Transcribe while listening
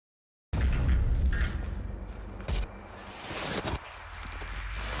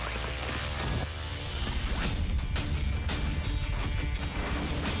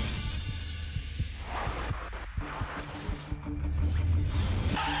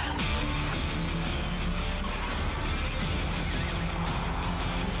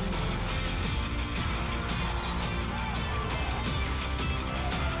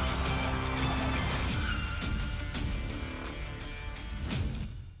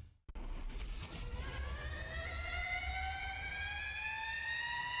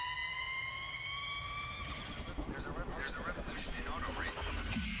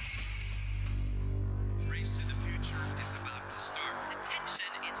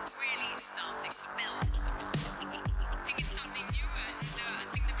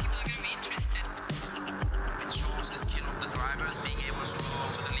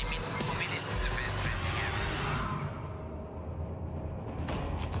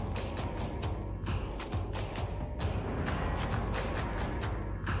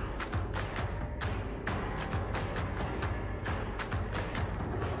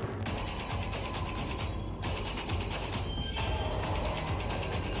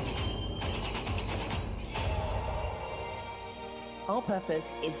Our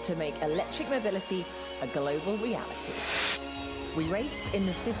purpose is to make electric mobility a global reality. We race in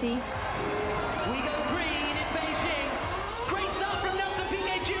the city. We go green in Beijing. Great start from Nelson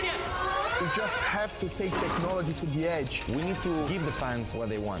Piquet Jr. We just have to take technology to the edge. We need to give the fans what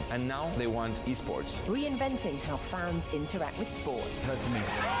they want, and now they want esports. Reinventing how fans interact with sport. That's me.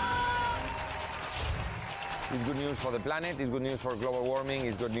 It's good news for the planet, it's good news for global warming,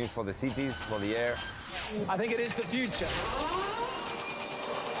 it's good news for the cities, for the air. I think it is the future.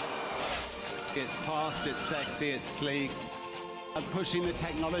 It's fast, it's sexy, it's sleek. And pushing the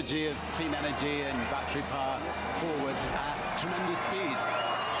technology of clean energy and battery power forward at tremendous speed.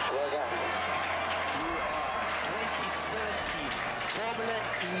 Well done. You are 2017 Formula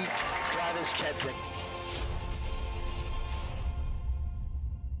E Drivers' Champion.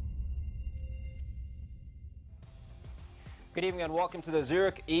 Good evening and welcome to the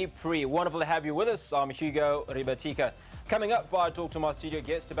Zurich E-Prix. Wonderful to have you with us. I'm Hugo Ribatica. Coming up, I talk to my studio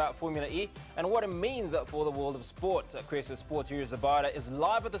guest about Formula E and what it means for the world of sport. Chris Sports Hughes Zabida is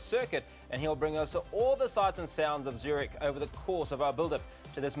live at the circuit and he'll bring us all the sights and sounds of Zurich over the course of our build-up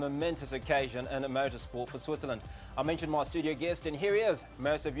to this momentous occasion in motorsport for Switzerland. I mentioned my studio guest and here he is.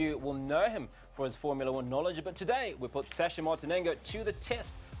 Most of you will know him for his Formula 1 knowledge, but today we put Sasha Martinengo to the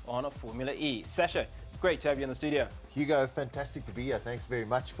test on a Formula E. Sasha, great to have you in the studio. Hugo, fantastic to be here. Thanks very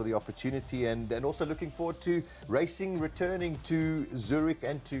much for the opportunity and also looking forward to racing, returning to Zurich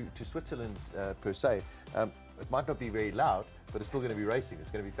and to Switzerland per se. It might not be very loud, but it's still going to be racing.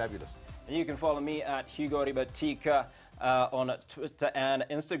 It's going to be fabulous. And you can follow me at Hugo Ribatica on Twitter and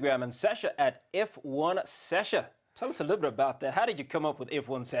Instagram, and Sasha at F1 Sasha. Tell us a little bit about that. How did you come up with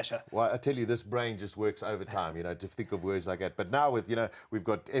F1 Sasha? Well, I tell you, this brain just works overtime, you know, to think of words like that. But now with, you know, we've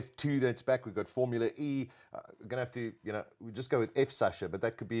got F2 that's back, we've got Formula E. We're going to have to, you know, we just go with F Sasha, but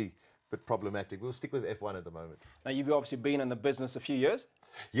that could be a bit problematic. We'll stick with F1 at the moment. Now, you've obviously been in the business a few years.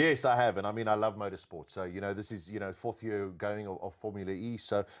 Yes, I have. And I mean, I love motorsport. So, you know, this is, you know, fourth year going of Formula E.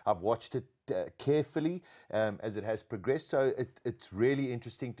 So I've watched it carefully as it has progressed. So it's really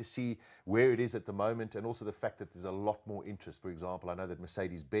interesting to see where it is at the moment and also the fact that there's a lot more interest. For example, I know that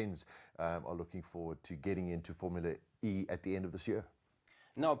Mercedes-Benz are looking forward to getting into Formula E at the end of this year.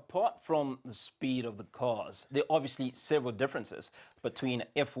 Now, apart from the speed of the cars, there are obviously several differences between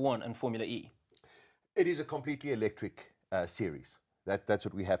F1 and Formula E. It is a completely electric series. That's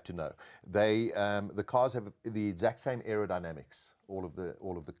what we have to know. The cars have the exact same aerodynamics, all of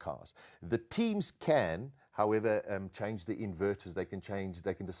the cars. The teams can, however, change the inverters. They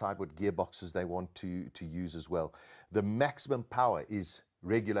can decide what gearboxes they want to use as well. The maximum power is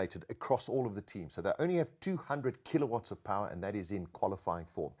regulated across all of the teams. So they only have 200 kilowatts of power, and that is in qualifying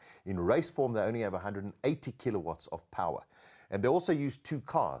form. In race form, they only have 180 kilowatts of power. And they also use two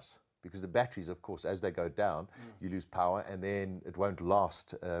cars, because the batteries, of course, as they go down, you lose power, and then it won't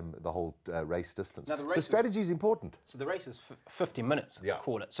last the whole race distance. Now, so strategy is important. So the race is 50 minutes,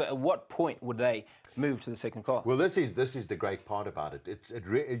 call it. So at what point would they move to the second car? Well, this is the great part about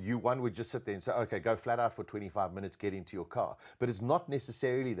it. One would just sit there and say, okay, go flat out for 25 minutes, get into your car. But it's not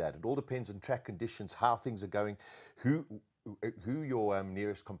necessarily that. It all depends on track conditions, how things are going, who your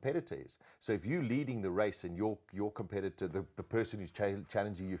nearest competitor is. So if you're leading the race and your competitor, the person who's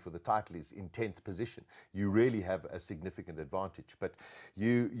challenging you for the title is in 10th position, you really have a significant advantage. But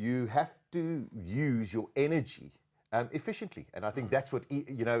you have to use your energy efficiently, and I think that's what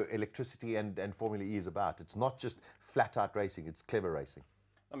you know, electricity and Formula E is about. It's not just flat out racing, it's clever racing.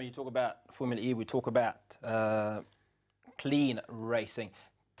 I mean, you talk about Formula E, we talk about clean racing.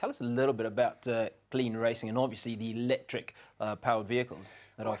 Tell us a little bit about clean racing and obviously the electric powered vehicles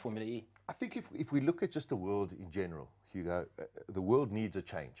that are Formula E. I think if we look at just the world in general, Hugo, the world needs a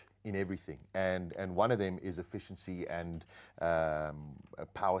change in everything, and one of them is efficiency and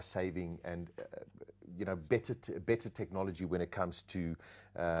power saving and you know, better technology when it comes to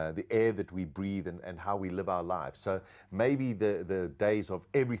the air that we breathe and how we live our lives. So maybe the days of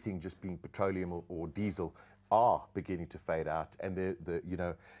everything just being petroleum or diesel are beginning to fade out, and the you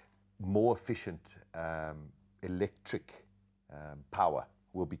know, more efficient electric power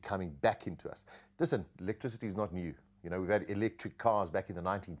will be coming back into us. Listen, electricity is not new. You know, we've had electric cars back in the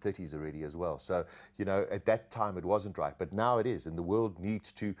 1930s already as well. So, you know, at that time it wasn't right, but now it is, and the world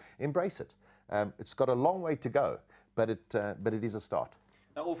needs to embrace it. It's got a long way to go, but it is a start.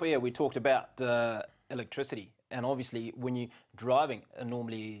 Now, off air, we talked about electricity. and obviously when you're driving a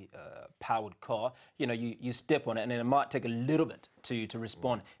normally powered car, you know, you step on it and then it might take a little bit to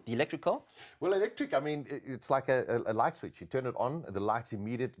respond. The electric car? Well, electric, I mean, it's like a light switch. You turn it on, the light's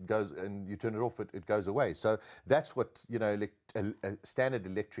immediate, it goes, and you turn it off, it goes away. So that's what, you know, a standard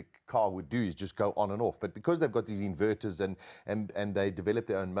electric car would do, is just go on and off. But because they've got these inverters and they develop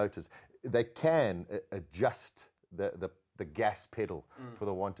their own motors, they can adjust the gas pedal, for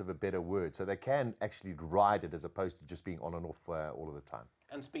the want of a better word. So they can actually ride it as opposed to just being on and off all of the time.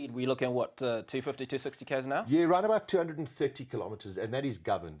 And speed, we're looking at what, 250, 260 k's an hour? Yeah, around about 230 kilometers, and that is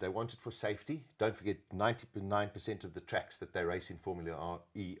governed. They want it for safety. Don't forget, 99% of the tracks that they race in Formula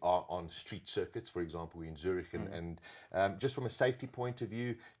E are on street circuits, for example, in Zurich. And just from a safety point of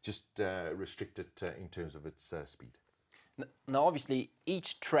view, just restrict it in terms of its speed. Now, obviously,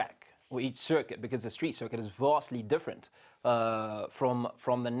 each track or each circuit, because the street circuit is vastly different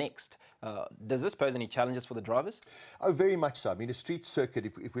from the next. Does this pose any challenges for the drivers? Oh, very much so. I mean, a street circuit,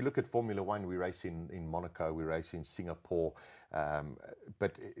 if we look at Formula One, we race in Monaco, we race in Singapore,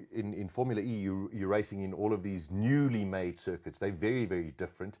 but in Formula E, you're racing in all of these newly made circuits. They're very, very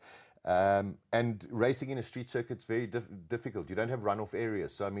different. And racing in a street circuit's very difficult. You don't have runoff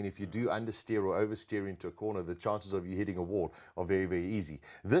areas. So, I mean, if you do understeer or oversteer into a corner, the chances of you hitting a wall are very, very easy.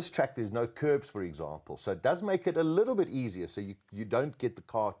 This track, there's no curbs, for example. So it does make it a little bit easier, so you don't get the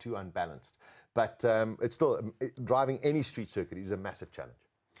car too unbalanced. But it's still, driving any street circuit is a massive challenge.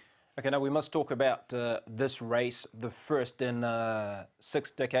 Okay, now we must talk about this race, the first in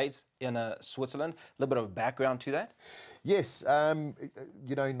 6 decades in Switzerland. A little bit of background to that. Yes,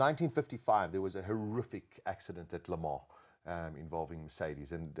 you know, in 1955, there was a horrific accident at Le Mans involving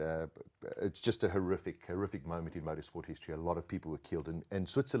Mercedes, and it's just a horrific moment in motorsport history. A lot of people were killed, and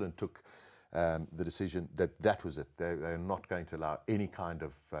Switzerland took the decision that that was it. They're not going to allow any kind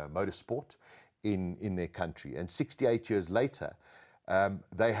of motorsport in their country. And 68 years later,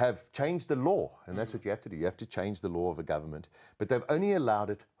 they have changed the law, and that's what you have to do. You have to change the law of a government, but they've only allowed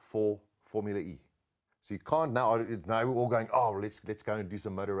it for Formula E. So you can't now we're all going, oh, let's go and do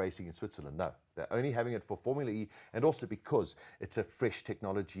some motor racing in Switzerland. No, they're only having it for Formula E, and also because it's a fresh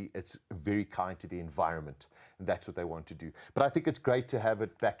technology, it's very kind to the environment, and that's what they want to do. But I think it's great to have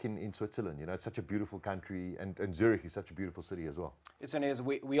it back in Switzerland. You know, it's such a beautiful country, and Zurich is such a beautiful city as well. It certainly is.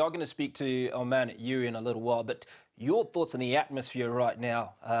 We are going to speak to our man Yuri in a little while, but your thoughts on the atmosphere right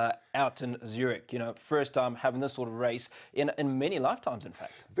now out in Zurich? You know, first time having this sort of race in many lifetimes, in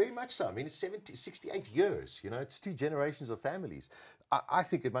fact. Very much so. I mean, it's 68 years. You know, it's 2 generations of families. I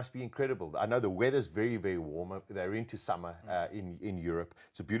think it must be incredible. I know the weather's very, very warm. They're into summer in Europe.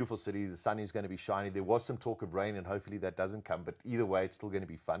 It's a beautiful city. The sun is going to be shining. There was some talk of rain, and hopefully that doesn't come. But either way, it's still going to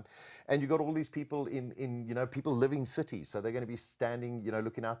be fun. And you've got all these people in you know, people living cities. So they're going to be standing, you know,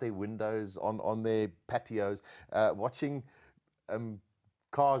 looking out their windows on their patios, watching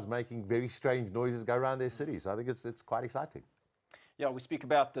cars making very strange noises go around their cities. So I think it's quite exciting. Yeah, we speak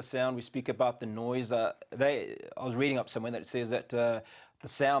about the sound, we speak about the noise. I was reading up somewhere that says that the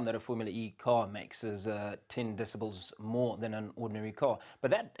sound that a Formula E car makes is 10 decibels more than an ordinary car. But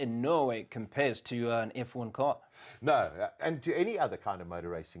that in no way compares to an F1 car. No, and to any other kind of motor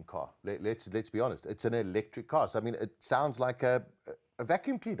racing car. Let's be honest. It's an electric car. So, I mean, it sounds like a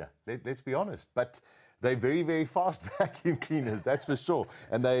vacuum cleaner, let's be honest. But they're very, very fast vacuum cleaners, that's for sure.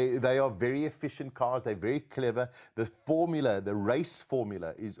 And they are very efficient cars. They're very clever. The race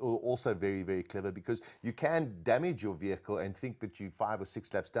formula is also very, very clever, because you can damage your vehicle and think that you're 5 or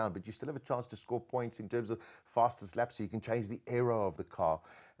 6 laps down, but you still have a chance to score points in terms of fastest laps, so you can change the aero of the car.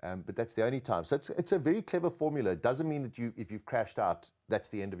 But that's the only time. So it's a very clever formula. It doesn't mean that if you've crashed out, that's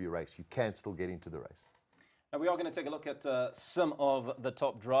the end of your race. You can still get into the race. Now, we are going to take a look at some of the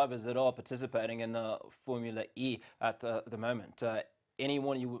top drivers that are participating in Formula E at the moment.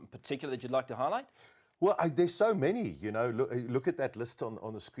 Anyone in particular that you'd like to highlight? Well, there's so many, you know. Look at that list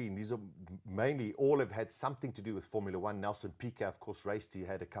on the screen. These are mainly, all have had something to do with Formula One. Nelson Piquet, of course, raced. He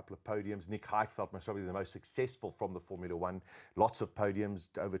had a couple of podiums. Nick Heidfeld, most probably the most successful from the Formula One. Lots of podiums,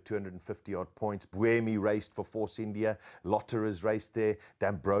 over 250-odd points. Buemi raced for Force India. Lotter has raced there.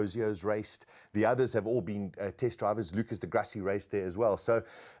 D'Ambrosio's raced. The others have all been test drivers. Lucas de Grassi raced there as well. So,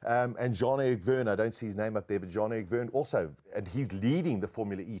 and Jean-Eric Vergne, I don't see his name up there, but Jean-Eric Vergne also, and he's leading the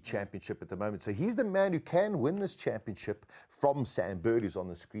Formula E championship at the moment. So he's the man who can win this championship from Sam Bird, who's on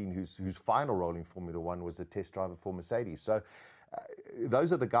the screen, whose final role in Formula One was a test driver for Mercedes. So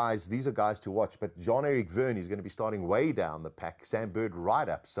those are the guys, these are guys to watch. But Jean-Eric Vergne is going to be starting way down the pack, Sam Bird right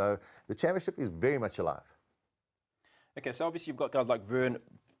up. So the championship is very much alive. Okay, so obviously you've got guys like Vergne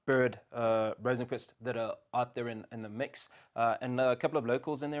Bird, Rosenquist that are out there in the mix, and a couple of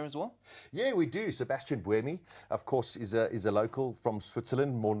locals in there as well? Yeah, we do. Sebastian Buemi, of course, is a local from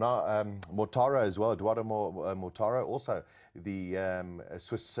Switzerland. Mortara as well, Eduardo Mortara, also the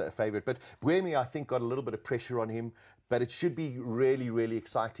Swiss favourite. But Buemi, I think, got a little bit of pressure on him, but it should be really, really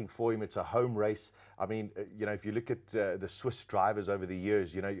exciting for him. It's a home race. I mean, you know, if you look at the Swiss drivers over the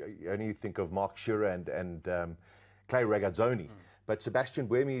years, you know, you only think of Mark Schurer and Clay Ragazzoni. But Sebastian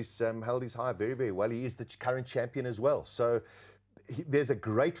Buemi's held his high very, very well. He is the current champion as well. So there's a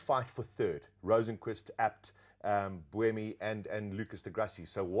great fight for third. Rosenquist, Abt, Buemi and Lucas de Grassi.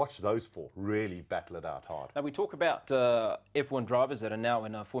 So watch those four really battle it out hard. Now we talk about F1 drivers that are now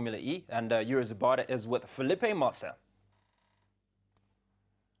in Formula E, and Eurozabata is with Felipe Massa.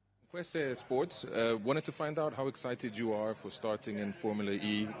 Queste Sports, wanted to find out how excited you are for starting in Formula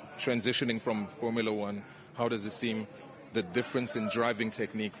E, transitioning from Formula One. How does it seem, the difference in driving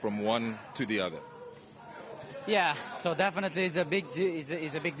technique from one to the other? Yeah, so definitely it's a big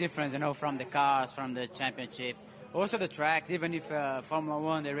difference, you know, from the cars, from the championship, also the tracks. Even if Formula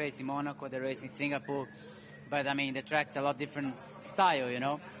One they race in Monaco, they race in Singapore, but I mean the track's a lot different style, you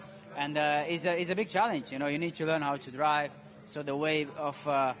know, and it's a big challenge. You know, you need to learn how to drive. So the way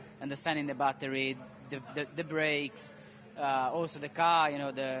of understanding the battery, the brakes. Also the car, you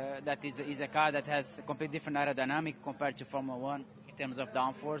know, that is a car that has a completely different aerodynamic compared to Formula One in terms of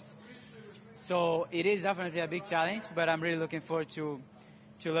downforce. So it is definitely a big challenge, but I'm really looking forward to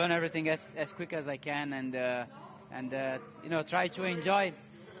learn everything as quick as I can and you know, try to enjoy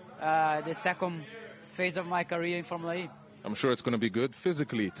the second phase of my career in Formula E. I'm sure it's going to be good.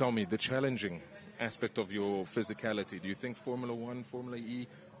 Physically, tell me the challenging aspect of your physicality. Do you think Formula One, Formula E,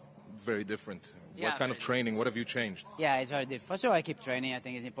 very different? Yeah, what kind of training? What have you changed? Yeah, it's very different. For sure, I keep training. I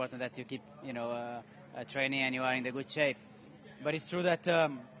think it's important that you keep, you know, training and you are in the good shape. But it's true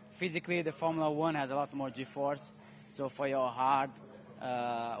that physically the Formula One has a lot more G-force. So for your heart,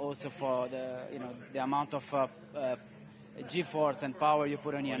 also for the amount of G-force and power you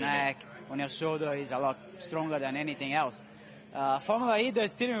put on your neck, on your shoulder is a lot stronger than anything else. Formula E, the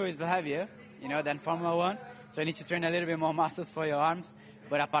steering wheel is heavier, you know, than Formula One. So you need to train a little bit more muscles for your arms.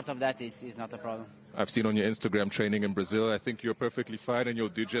 But a part of that is not a problem. I've seen on your Instagram training in Brazil. I think you're perfectly fine and you'll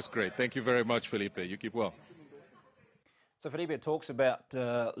do just great. Thank you very much, Felipe. You keep well. So Felipe talks about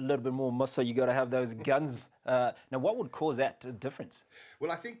a little bit more muscle. You got to have those guns. Now, what would cause that difference?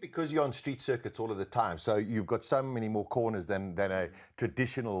 Well, I think because you're on street circuits all of the time, so you've got so many more corners than a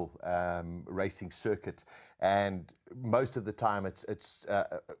traditional racing circuit, and most of the time it's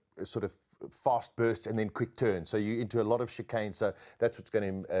sort of fast bursts and then quick turns. So you're into a lot of chicane, so that's what's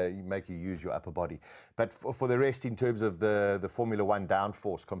going to make you use your upper body. But for the rest, in terms of the Formula One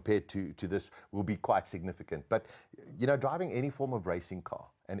downforce compared to this, will be quite significant. But, you know, driving any form of racing car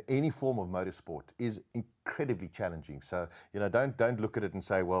and any form of motorsport is incredibly challenging. So, you know, don't look at it and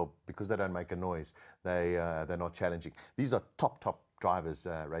say, well, because they don't make a noise, they're not challenging. These are top drivers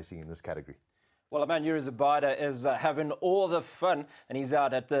racing in this category. Well, man, Eurozabata is having all the fun, and he's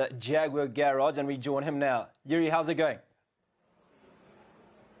out at the Jaguar garage, and we join him now. Yuri, how's it going?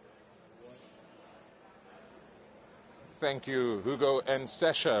 Thank you, Hugo and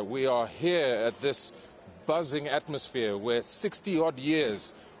Sasha. We are here at this buzzing atmosphere where 60-odd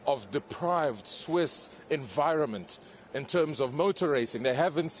years of deprived Swiss environment in terms of motor racing, they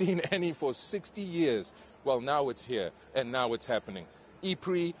haven't seen any for 60 years. Well, now it's here, and now it's happening.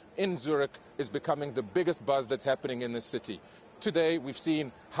 E-Prix in Zurich is becoming the biggest buzz that's happening in this city. Today, we've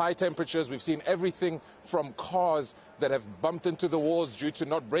seen high temperatures, we've seen everything from cars that have bumped into the walls due to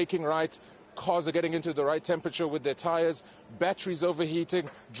not braking right, cars are getting into the right temperature with their tires, batteries overheating,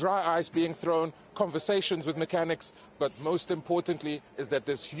 dry ice being thrown, conversations with mechanics, but most importantly is that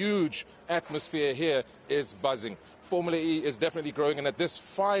this huge atmosphere here is buzzing. Formula E is definitely growing, and at this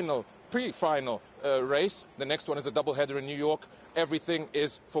pre-final race, the next one is a doubleheader in New York, everything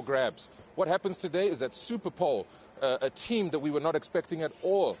is for grabs. What happens today is that Superpole, a team that we were not expecting at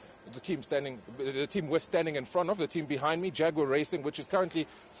all, the team we're standing in front of, the team behind me, Jaguar Racing, which is currently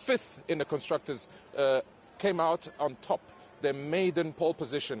 5th in the constructors, came out on top. Their maiden pole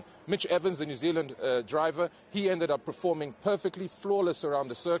position. Mitch Evans, the New Zealand driver, he ended up performing perfectly, flawless around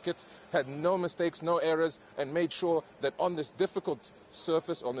the circuit, had no mistakes, no errors, and made sure that on this difficult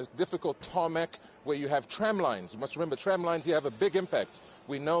surface, on this difficult tarmac, where you have tram lines, you must remember tram lines here have a big impact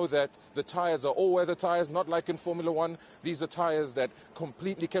We know that the tyres are all-weather tyres, not like in Formula One. These are tyres that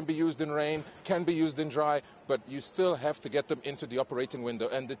completely can be used in rain, can be used in dry, but you still have to get them into the operating window.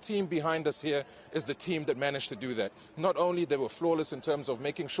 And the team behind us here is the team that managed to do that. Not only they were flawless in terms of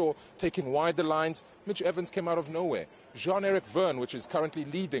making sure, taking wide the lines, Mitch Evans came out of nowhere. Jean-Eric Verne, which is currently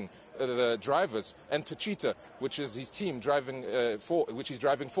leading the drivers, and Tachita, which is his team driving which he's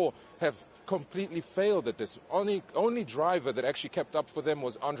driving for, have completely failed at this. Only driver that actually kept up for them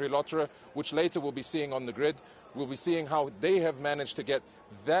was Andre Lotterer, which later we'll be seeing on the grid. We'll be seeing how they have managed to get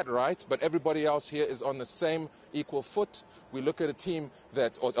that right, but everybody else here is on the same equal foot. We look at a team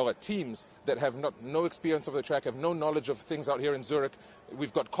that, or teams that have no experience of the track, have no knowledge of things out here in Zurich.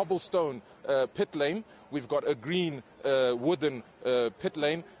 We've got cobblestone pit lane. We've got a green wooden pit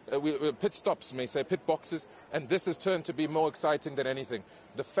lane, pit stops, may say, pit boxes, and this has turned to be more exciting than anything.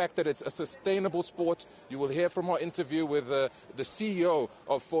 The fact that it's a sustainable sport. You will hear from our interview with the CEO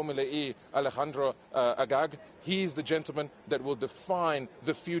of Formula E, Alejandro Agag. He's the gentleman that will define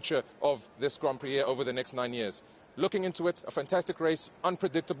the future of this Grand Prix here over the next 9 years. Looking into it, a fantastic race,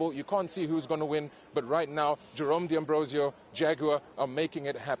 unpredictable. You can't see who's going to win, but right now, Jerome D'Ambrosio, Jaguar, are making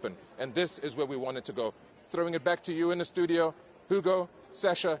it happen. And this is where we want it to go. Throwing it back to you in the studio. Hugo,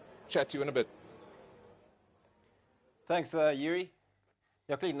 Sasha, chat to you in a bit. Thanks, Yuri.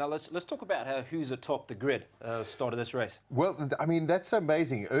 Jacqueline, now let's talk about who's atop the grid start of this race. Well, I mean, that's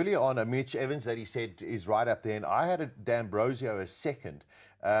amazing. Earlier on, Mitch Evans, that he said is right up there, and I had a D'Ambrosio as second.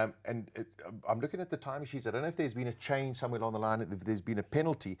 I'm looking at the time sheets. I don't know if there's been a change somewhere along the line, if there's been a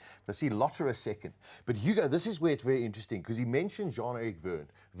penalty. I see Lotterer second. But Hugo, this is where it's very interesting, because he mentioned Jean-Eric Verne.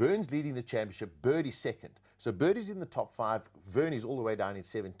 Verne's leading the championship. Bird is second. So Bird is in the top 5. Verne is all the way down in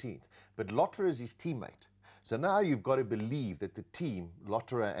 17th. But Lotterer is his teammate. So now you've got to believe that the team,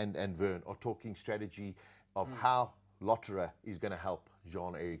 Lotterer and Verne, are talking strategy of how Lotterer is going to help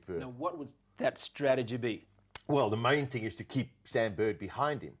Jean-Eric Verne. Now, what would that strategy be? Well, the main thing is to keep Sam Bird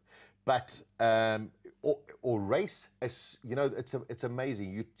behind him, but or race as you know. It's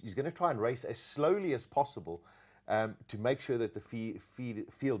amazing. He's going to try and race as slowly as possible to make sure that the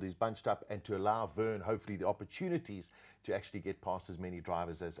field is bunched up and to allow Verne hopefully the opportunities to actually get past as many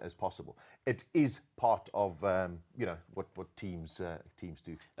drivers as possible. It is part of you know what teams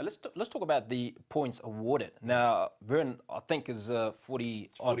do. Now let's talk about the points awarded. Now Verne, I think, is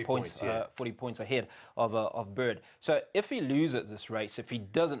 40 points, yeah. 40 points ahead of Bird. So if he loses this race, if he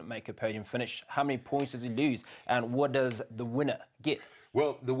doesn't make a podium finish, how many points does he lose, and what does the winner get?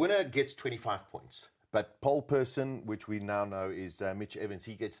 Well, the winner gets 25 points. But pole person, which we now know is Mitch Evans,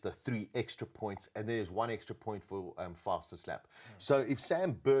 he gets the 3 extra points, and there's 1 extra point for fastest lap. So if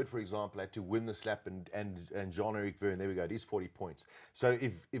Sam Bird, for example, had to win this lap and Jean-Eric Verne, there we go, it is 40 points. So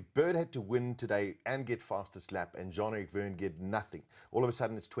if Bird had to win today and get fastest lap and Jean-Eric Verne get nothing, all of a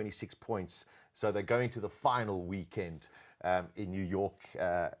sudden it's 26 points. So they're going to the final weekend in New York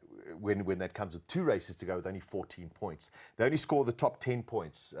when that comes with 2 races to go with only 14 points. They only score the top 10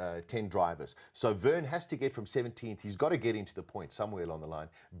 points, 10 drivers. So Verne has to get from 17th. He's got to get into the points somewhere along the line.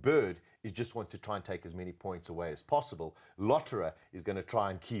 Bird is just wants to try and take as many points away as possible. Lotterer is going to try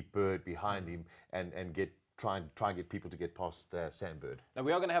and keep Bird behind him and try and get people to get past Sam Bird. Now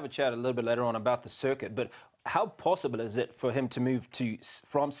we are going to have a chat a little bit later on about the circuit, but how possible is it for him to move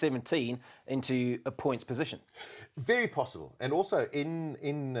from 17 into a points position? Very possible, and also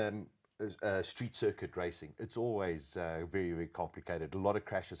in street circuit racing, it's always very, very complicated. A lot of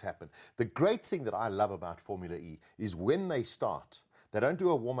crashes happen. The great thing that I love about Formula E is when they start, they don't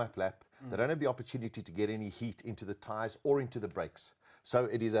do a warm-up lap. They don't have the opportunity to get any heat into the tyres or into the brakes. So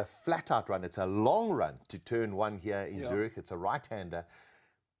it is a flat-out run. It's a long run to turn 1 here in Zurich. It's a right-hander.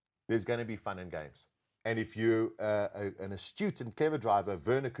 There's going to be fun and games. And if you're an astute and clever driver,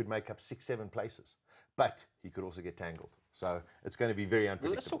 Werner could make up 6, 7 places. But he could also get tangled. So it's going to be very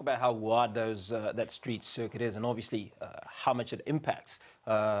unpredictable. Well, let's talk about how wide that street circuit is, and obviously how much it impacts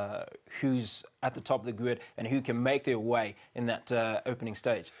who's at the top of the grid and who can make their way in that opening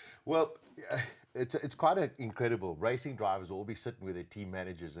stage. Well, it's quite incredible. Racing drivers will all be sitting with their team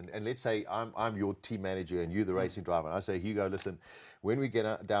managers, and let's say I'm your team manager and you're the racing driver, and I say, Hugo, listen, when we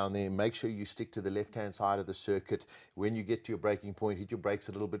get down there, make sure you stick to the left-hand side of the circuit. When you get to your braking point, hit your brakes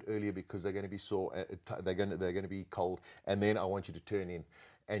a little bit earlier because they're going to be sore, they're going to be cold, and then I want you to turn in.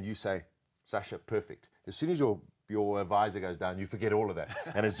 And you say, Sasha, perfect. As soon as your visor goes down, you forget all of that,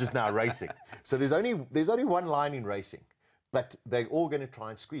 and it's just now racing. So there's only one line in racing. But they're all going to try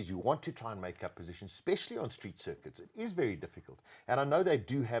and squeeze. You want to try and make up positions, especially on street circuits. It is very difficult. And I know they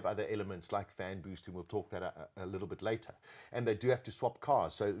do have other elements like fan boost, and we'll talk that a little bit later. And they do have to swap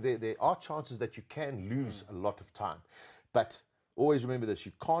cars. So there are chances that you can lose a lot of time. But always remember this,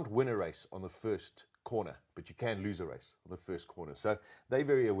 you can't win a race on the first corner, but you can lose a race on the first corner. So they're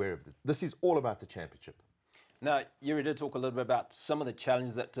very aware of it. This is all about the championship. Now, Yuri did talk a little bit about some of the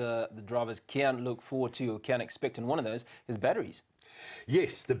challenges that the drivers can look forward to or can expect, and one of those is batteries.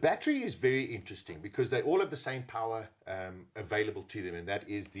 Yes, the battery is very interesting because they all have the same power available to them, and that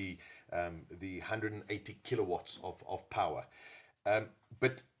is the 180 kilowatts of power.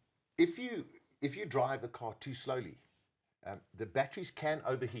 But if you drive the car too slowly, the batteries can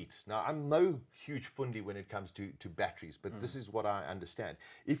overheat. Now, I'm no huge fundi when it comes to batteries, but this is what I understand.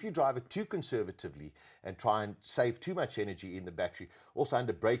 If you drive it too conservatively and try and save too much energy in the battery, also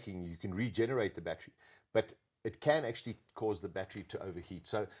under braking, you can regenerate the battery, but it can actually cause the battery to overheat.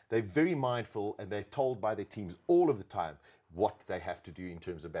 So they're very mindful, and they're told by their teams all of the time what they have to do in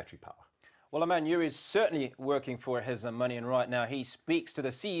terms of battery power. Well, man, Yuri is certainly working for his money, and right now he speaks to the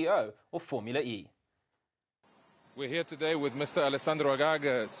CEO of Formula E. We're here today with Mr. Alessandro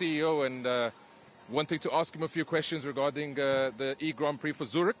Agaga, CEO, and wanting to ask him a few questions regarding the E-Grand Prix for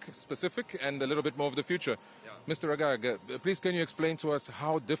Zurich specific and a little bit more of the future. Yeah. Mr. Agaga, please can you explain to us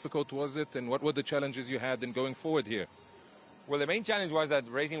how difficult was it and what were the challenges you had in going forward here? Well, the main challenge was that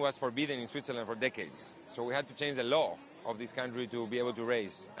racing was forbidden in Switzerland for decades. So we had to change the law of this country to be able to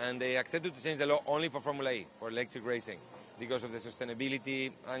race. And they accepted to change the law only for Formula E, for electric racing, because of the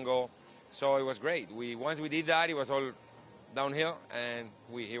sustainability angle. So it was great. Once we did that, it was all downhill, and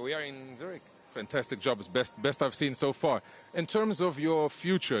here we are in Zurich. Fantastic job. It's best I've seen so far. In terms of your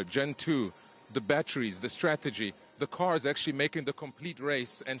future, Gen 2, the batteries, the strategy, the cars actually making the complete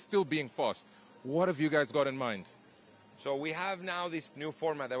race and still being fast, what have you guys got in mind? So we have now this new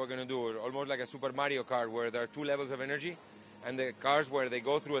format that we're going to do, almost like a Super Mario Kart, where there are 2 levels of energy, and the cars, where they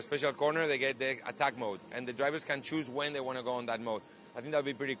go through a special corner, they get the attack mode, and the drivers can choose when they want to go on that mode. I think that would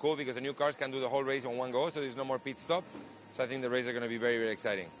be pretty cool because the new cars can do the whole race on one go, so there's no more pit stop. So I think the races are going to be very, very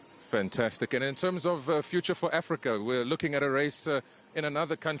exciting. Fantastic. And in terms of future for Africa, we're looking at a race in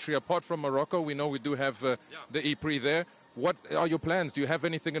another country apart from Morocco. We know we do have the E-Prix there. What are your plans? Do you have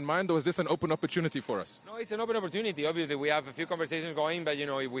anything in mind, or is this an open opportunity for us? No, it's an open opportunity. Obviously, we have a few conversations going, but,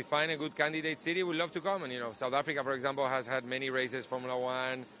 if we find a good candidate city, we'd love to come. And, South Africa, for example, has had many races, Formula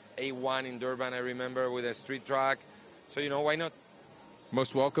 1, A1 in Durban, I remember, with a street track. So, why not?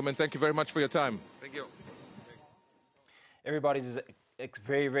 Most welcome, and thank you very much for your time. Thank you. Everybody's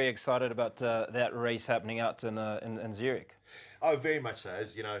very, very excited about that race happening out in Zurich. Oh, very much so.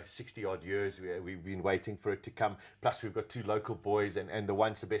 As you know, 60-odd years we've been waiting for it to come. Plus, we've got 2 local boys and the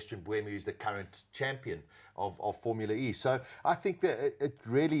one, Sebastian Buemi, who's the current champion of Formula E. So I think that it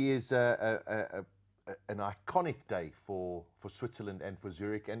really is an iconic day for Switzerland and for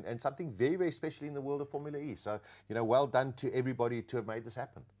Zurich, and something very, very special in the world of Formula E. So, well done to everybody to have made this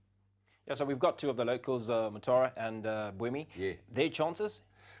happen. Yeah, so we've got 2 of the locals, Mortara and Buemi. Yeah. Their chances?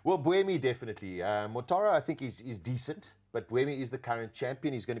 Well, Buemi definitely. Mortara, I think, is decent, but Buemi is the current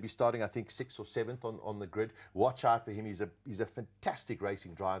champion. He's going to be starting, I think, 6th or 7th on the grid. Watch out for him. He's a fantastic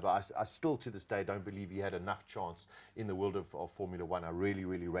racing driver. I still, to this day, don't believe he had enough chance in the world of Formula 1. I really,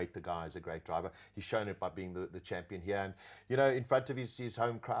 really rate the guy as a great driver. He's shown it by being the champion here. And, in front of his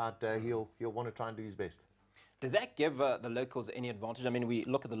home crowd, he'll want to try and do his best. Does that give the locals any advantage? I mean, we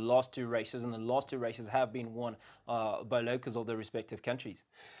look at the last 2 races, and the last 2 races have been won by locals of their respective countries.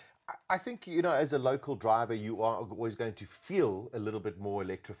 I think, as a local driver, you are always going to feel a little bit more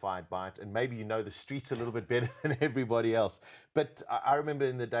electrified by it, and maybe the streets a little bit better than everybody else. But I remember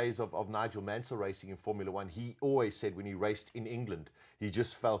in the days of Nigel Mansell racing in Formula 1, he always said when he raced in England, he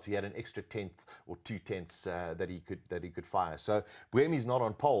just felt he had an extra 1/10 or 2/10 that he could fire. So Buemi's not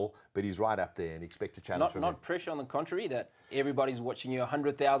on pole, but he's right up there, and expect a challenge from him. Not pressure, on the contrary, that everybody's watching you,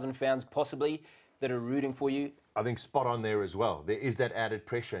 100,000 fans possibly that are rooting for you. I think spot on there as well. There is that added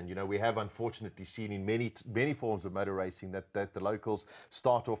pressure, and we have unfortunately seen in many forms of motor racing that the locals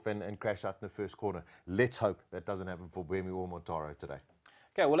start off and crash out in the first corner. Let's hope that doesn't happen for Buemi or Mortara today.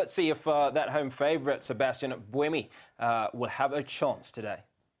 Okay, well, let's see if that home favourite, Sebastian Buemi, will have a chance today.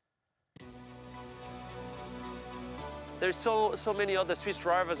 There's so many other Swiss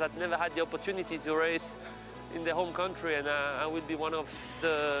drivers that never had the opportunity to race in their home country, and I will be one of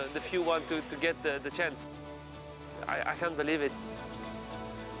the few ones to get the chance. I can't believe it.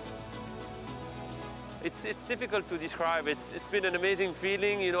 It's difficult to describe. It's been an amazing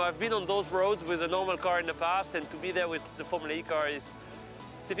feeling. I've been on those roads with a normal car in the past, and to be there with the Formula E car is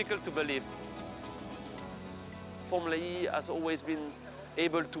difficult to believe. Formula E has always been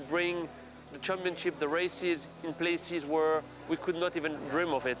able to bring the championship, the races, in places where we could not even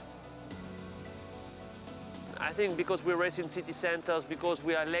dream of it. I think because we race in city centers, because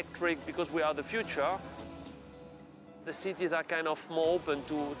we are electric, because we are the future, the cities are kind of more open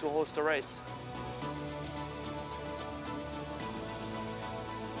to host a race.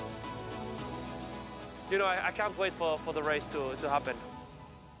 You know, I can't wait for the race to happen.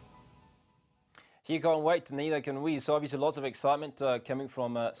 You can't wait, neither can we. So obviously lots of excitement coming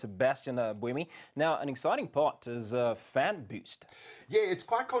from Sebastian Buemi. Now, an exciting part is fan boost. Yeah, it's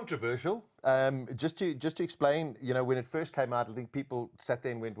quite controversial. Just to explain, you know, when it first came out, I think people sat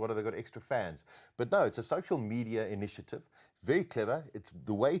there and went, what have they got extra fans? But no, it's a social media initiative. Very clever. It's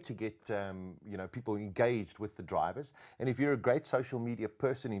the way to get you know, people engaged with the drivers. And if you're a great social media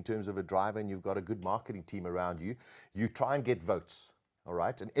person in terms of a driver and you've got a good marketing team around you, you try and get votes. All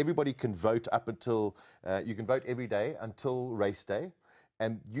right, and everybody can vote up until, you can vote every day until race day,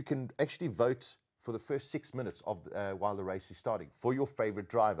 and you can actually vote for the first 6 minutes of while the race is starting for your favorite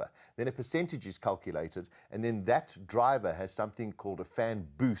driver. Then a percentage is calculated, and then that driver has something called a fan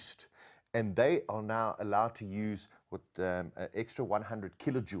boost, and they are now allowed to use what an extra 100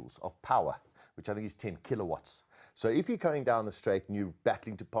 kilojoules of power, which I think is 10 kilowatts. So if you're going down the straight and you're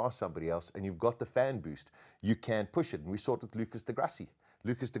battling to pass somebody else and you've got the fan boost, you can push it. And we saw it with Lucas de Grassi.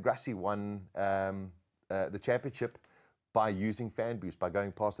 Lucas de Grassi won the championship by using fan boost, by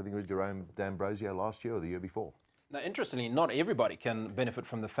going past, I think it was Jerome D'Ambrosio last year or the year before. Now, interestingly, not everybody can benefit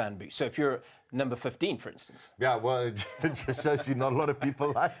from the fan boost. So if you're number 15, for instance. Yeah, well, it just shows you not a lot of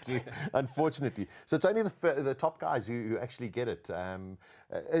people like you, unfortunately. So it's only the top guys who actually get it.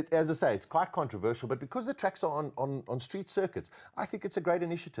 As I say, it's quite controversial, but because the tracks are on street circuits, I think it's a great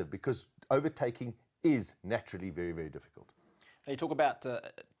initiative because overtaking is naturally very, very difficult. Now, you talk about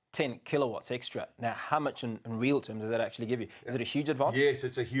 10 kilowatts extra. Now, how much in real terms does that actually give you? Is it a huge advantage? Yes,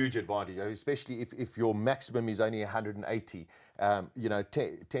 it's a huge advantage, especially if your maximum is only 180. You know,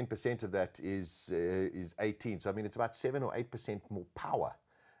 10% of that is 18. So, I mean, it's about 7 or 8% more power.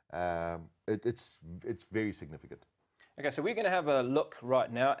 It's very significant. Okay, so we're going to have a look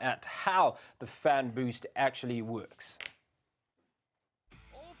right now at how the fan boost actually works.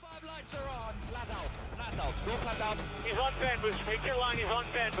 Lights are on. Flat out, go flat out. He's on fan boost. Take your line, he's on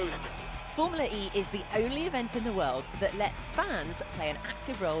fan boost. Formula E is the only event in the world that let fans play an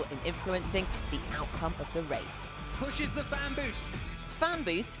active role in influencing the outcome of the race. Pushes the fan boost. Fan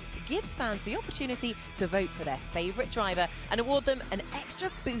Boost gives fans the opportunity to vote for their favourite driver and award them an extra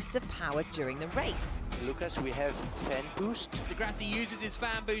boost of power during the race. Lucas, we have fan boost. De Grassi uses his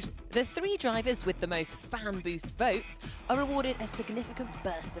fan boost. The 3 drivers with the most fan boost votes are awarded a significant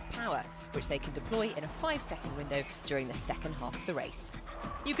burst of power, which they can deploy in a 5-second window during the second half of the race.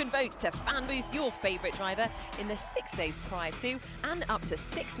 You can vote to fan boost your favourite driver in the 6 days prior to and up to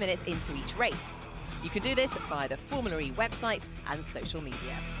 6 minutes into each race. You can do this via the Formula E website and social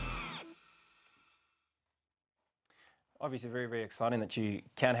media. Obviously very, very exciting that you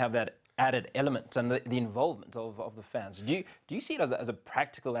can have that added element and the involvement of the fans. Do you see it as a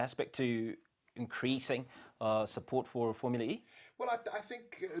practical aspect to increasing support for Formula E? Well, I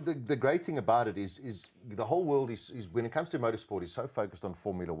think the great thing about it is the whole world is when it comes to motorsport, is so focused on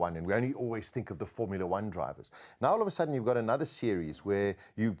Formula One, and we only always think of the Formula One drivers. Now, all of a sudden, you've got another series where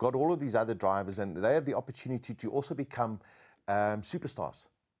you've got all of these other drivers, and they have the opportunity to also become superstars.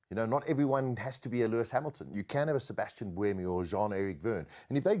 You know, not everyone has to be a Lewis Hamilton. You can have a Sebastian Buemi or Jean-Eric Vergne.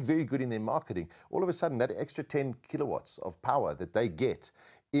 And if they're very good in their marketing, all of a sudden, that extra 10 kilowatts of power that they get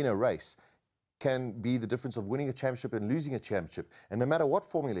in a race can be the difference of winning a championship and losing a championship. And no matter what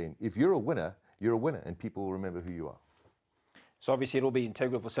formula in, if you're a winner, and people will remember who you are. So obviously it'll be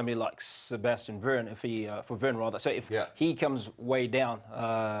integral for somebody like Sebastian Vergne, for Vergne rather. So if he comes way down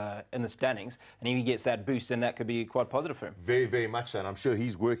in the standings and he gets that boost, then that could be quite positive for him. Very, very much so. And I'm sure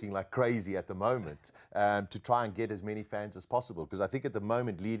he's working like crazy at the moment to try and get as many fans as possible. Because I think at the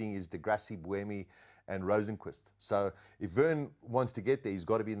moment leading is de Grassi, Buemi, and Rosenquist. So if Vergne wants to get there, he's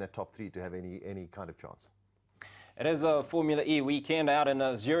got to be in that top 3 to have any kind of chance. It is a Formula E weekend out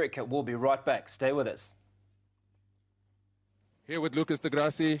in Zurich. We'll be right back. Stay with us. Here with Lucas de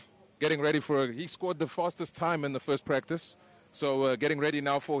Grassi, getting ready he scored the fastest time in the first practice. So getting ready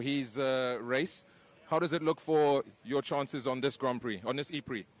now for his race. How does it look for your chances on this Grand Prix, on this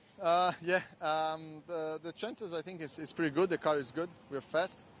E-Prix? The chances, I think, is pretty good. The car is good. We're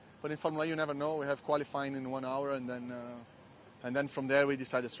fast. But in Formula E, you never know. We have qualifying in 1 hour, and then from there we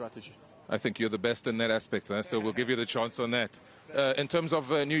decide the strategy. I think you're the best in that aspect, so we'll give you the chance on that. In terms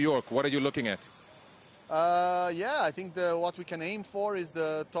of New York, what are you looking at? I think what we can aim for is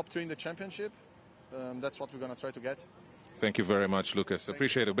the top 3 in the championship. That's what we're going to try to get. Thank you very much, Lucas.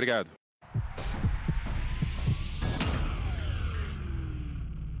 Appreciate it. Obrigado.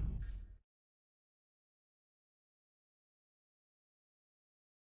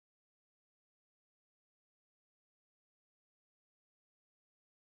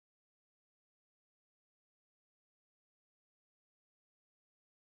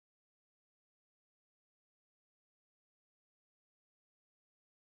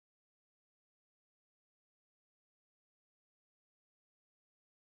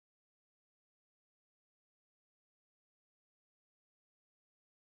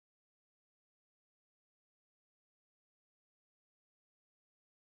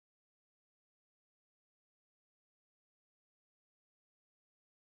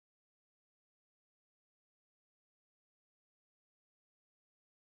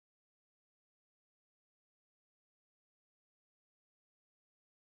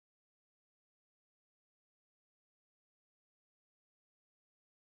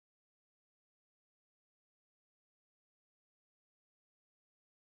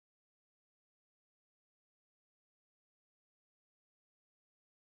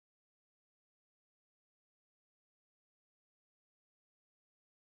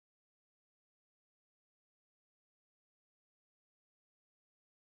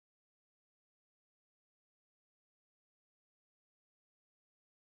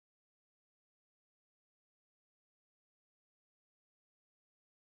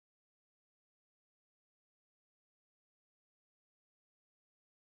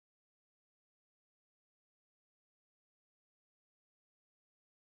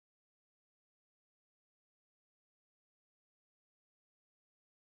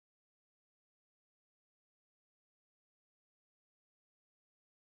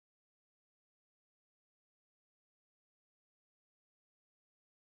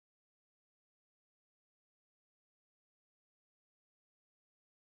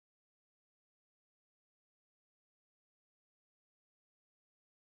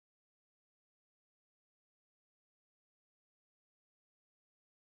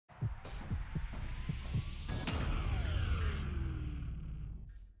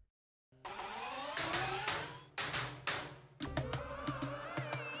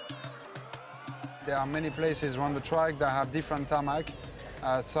 There are many places around the track that have different tarmac.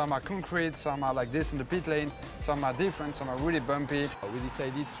 Some are concrete, some are like this in the pit lane, some are different, some are really bumpy. We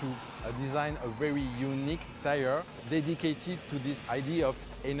decided to design a very unique tire dedicated to this idea of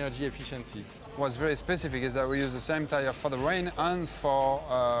energy efficiency. What's very specific is that we use the same tire for the rain and for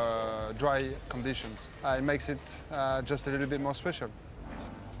dry conditions. It makes it just a little bit more special.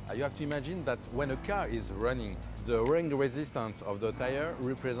 You have to imagine that when a car is running, the ring resistance of the tire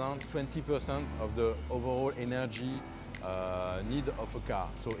represents 20% of the overall energy need of a car.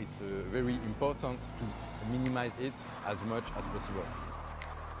 So it's very important to minimize it as much as possible.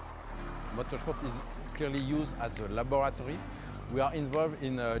 Motorsport is clearly used as a laboratory. We are involved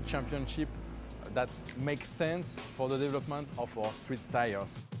in a championship that makes sense for the development of our street tires.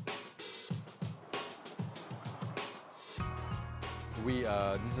 We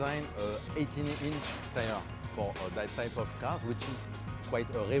designed an 18-inch tire for that type of cars, which is quite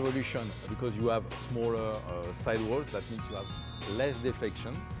a revolution because you have smaller sidewalls. That means you have less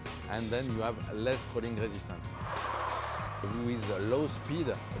deflection and then you have less rolling resistance. With low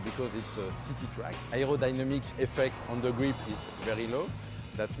speed, because it's a city track, aerodynamic effect on the grip is very low.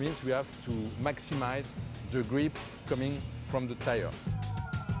 That means we have to maximize the grip coming from the tire.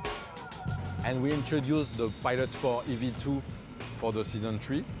 And we introduced the Pilot Sport EV2 for the Season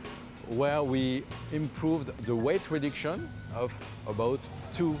 3, where we improved the weight reduction of about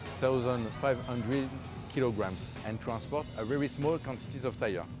 2,500 kilograms and transport a very small quantities of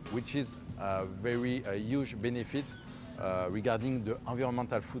tire, which is a very huge benefit regarding the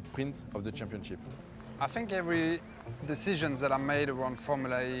environmental footprint of the championship. I think every decisions that are made around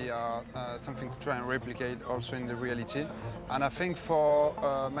Formula E are something to try and replicate also in the reality. And I think for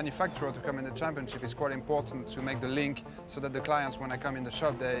a manufacturer to come in the championship, it's quite important to make the link so that the clients, when they come in the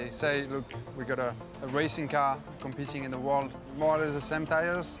shop, they say, look, we got a racing car competing in the world, more or less the same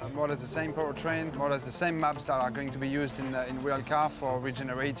tires, more or less the same powertrain, more or less the same maps that are going to be used in real car for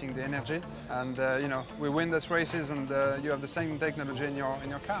regenerating the energy. And you know, we win these races and you have the same technology in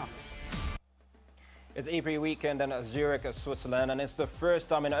your car. It's Ypres weekend in Zurich, Switzerland, and it's the first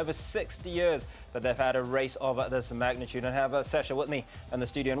time in over 60 years that they've had a race of this magnitude. And I have Sasha with me in the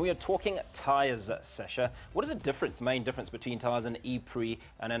studio, and we are talking tyres, Sasha. What is the main difference between tyres in Ypres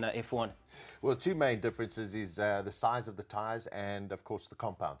and in F1? Well, two main differences is the size of the tyres and, of course, the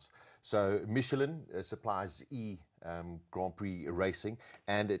compounds. So Michelin supplies Grand Prix racing,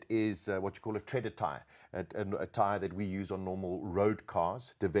 and it is what you call a treaded tyre, a tyre that we use on normal road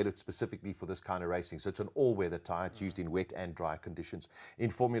cars, developed specifically for this kind of racing. So it's an all-weather tyre. It's used in wet and dry conditions.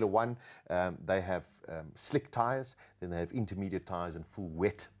 In Formula One, they have slick tyres, then they have intermediate tyres and full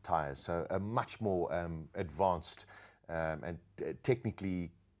wet tyres. So a much more advanced and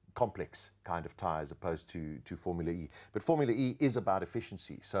technically complex kind of tyre as opposed to Formula E. But Formula E is about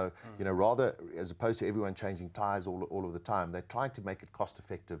efficiency. So, you know, rather, as opposed to everyone changing tyres all of the time, they're trying to make it cost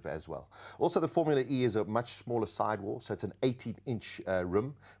effective as well. Also, the Formula E is a much smaller sidewall, so it's an 18-inch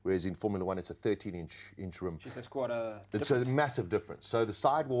rim, whereas in Formula One, it's a 13-inch rim. Jeez, that's quite a difference. It's a massive difference. So the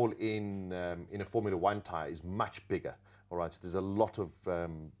sidewall in a Formula One tyre is much bigger. All right, so there's a lot of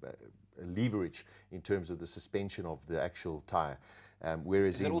leverage in terms of the suspension of the actual tyre.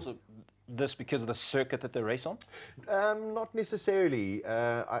 Whereas is it also this because of the circuit that they race on? Not necessarily.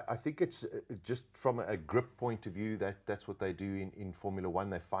 I think it's just from a grip point of view that's what they do in Formula One.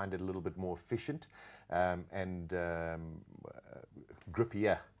 They find it a little bit more efficient and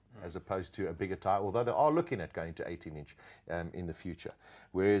grippier as opposed to a bigger tyre, although they are looking at going to 18-inch in the future.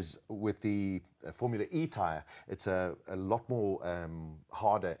 Whereas with the Formula E tyre, it's a lot more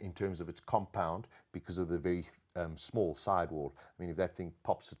harder in terms of its compound because of the very small sidewall. I mean, if that thing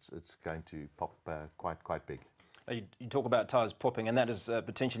pops, it's going to pop quite big. You talk about tyres popping, and that is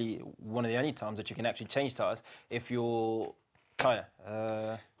potentially one of the only times that you can actually change tyres if your tyre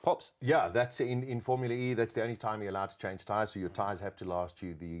pops. Yeah, that's in Formula E, that's the only time you're allowed to change tyres, so your tyres have to last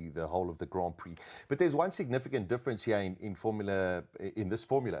you the whole of the Grand Prix. But there's one significant difference here in this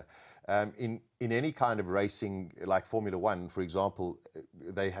formula. In any kind of racing, like Formula One, for example,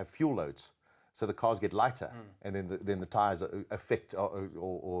 they have fuel loads. So the cars get lighter, and then the tyres affect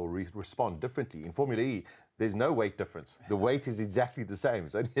or respond differently. In Formula E, there's no weight difference. The weight is exactly the same.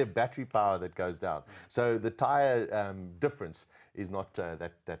 It's only a battery power that goes down. So the tyre difference is not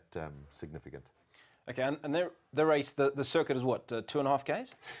that significant. Okay, and the race, the circuit is what, 2.5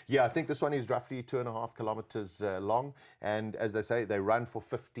 Ks? Yeah, I think this one is roughly 2.5 kilometers long, and as they say, they run for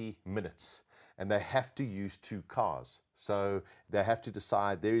 50 minutes. and they have to use 2 cars. So they have to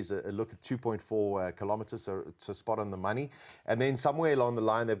decide. There is a look at 2.4 kilometers, so it's a spot on the money. And then somewhere along the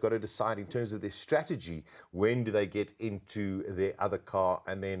line, they've got to decide in terms of their strategy, when do they get into their other car,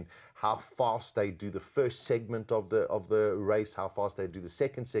 and then how fast they do the first segment of the race, how fast they do the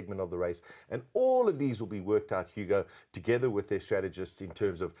second segment of the race. And all of these will be worked out, Hugo, together with their strategists in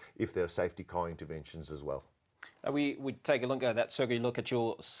terms of if there are safety car interventions as well. We take a look at that circuit, look at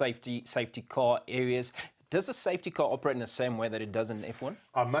your safety car areas. Does the safety car operate in the same way that it does in F1?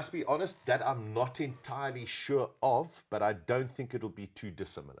 I must be honest, that I'm not entirely sure of, but I don't think it'll be too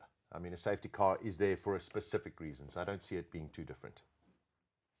dissimilar. I mean, a safety car is there for a specific reason, so I don't see it being too different.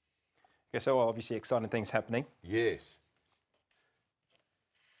 Okay, so obviously exciting things happening. Yes.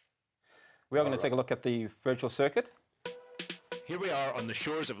 We are going to take a look at the virtual circuit. Here we are on the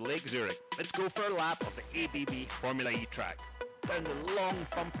shores of Lake Zurich. Let's go for a lap of the ABB Formula E track. Down the long,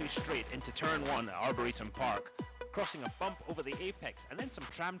 bumpy straight into turn 1 at Arboretum Park, crossing a bump over the apex, and then some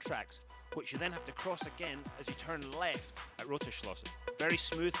tram tracks, which you then have to cross again as you turn left at Roterschlossen. Very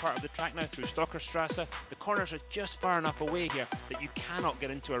smooth part of the track now through Stockerstrasse. The corners are just far enough away here that you cannot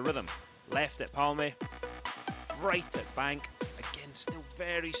get into a rhythm. Left at Palme, right at Bank. Again, still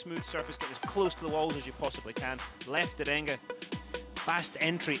very smooth surface, get as close to the walls as you possibly can. Left at Enge. Fast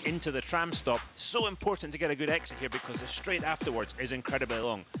entry into the tram stop. So important to get a good exit here because the straight afterwards is incredibly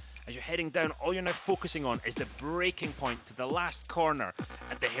long. As you're heading down, all you're now focusing on is the braking point to the last corner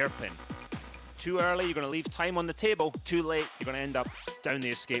at the hairpin. Too early, you're going to leave time on the table. Too late, you're going to end up down the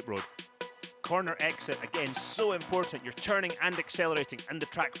escape road. Corner exit, again, so important. You're turning and accelerating and the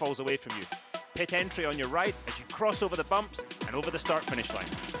track falls away from you. Pit entry on your right as you cross over the bumps and over the start-finish line.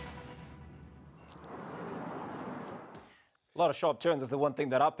 A lot of sharp turns is the one thing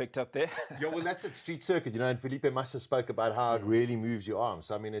that I picked up there. Yeah, well, that's a street circuit, you know, and Felipe Massa spoke about how it really moves your arms.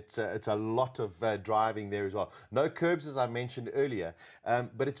 So, I mean, it's a lot of driving there as well. No curbs, as I mentioned earlier,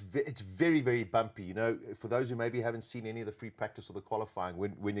 but it's very, very bumpy. You know, for those who maybe haven't seen any of the free practice or the qualifying,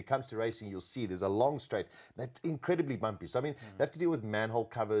 when it comes to racing, you'll see there's a long straight that's incredibly bumpy. So, I mean, they have to deal with manhole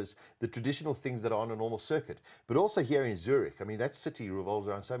covers, the traditional things that are on a normal circuit. But also here in Zurich, I mean, that city revolves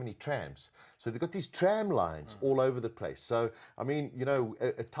around so many trams. So they've got these tram lines all over the place. So, I mean, you know,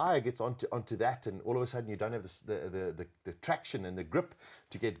 a tyre gets onto that, and all of a sudden you don't have the traction and the grip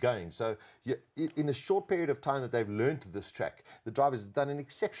to get going. So in a short period of time that they've learned this track, the drivers have done an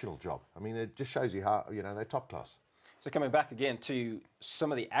exceptional job. I mean, it just shows you how, you know, they're top class. So coming back again to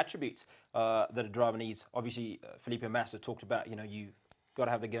some of the attributes that a driver needs, obviously Felipe Massa talked about, you know, you got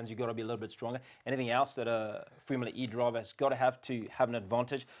to have the guns, you've got to be a little bit stronger. Anything else that a Formula E driver has got to have an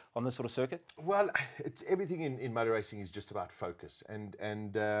advantage on this sort of circuit? Well, it's everything in motor racing is just about focus. And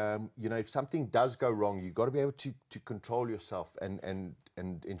you know, if something does go wrong, you've got to be able to control yourself and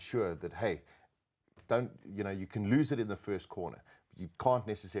ensure that, hey, you know, you can lose it in the first corner. You can't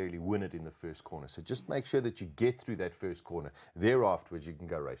necessarily win it in the first corner. So just make sure that you get through that first corner. Thereafterwards, you can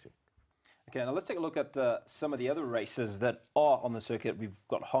go racing. Okay, now let's take a look at some of the other races that are on the circuit. We've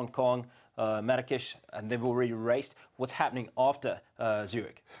got Hong Kong, Marrakesh, and they've already raced. What's happening after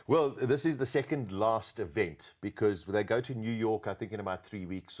Zurich? Well, this is the second last event because they go to New York, I think, in about 3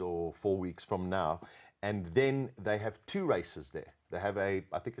 weeks or 4 weeks from now. And then they have 2 races there. They have I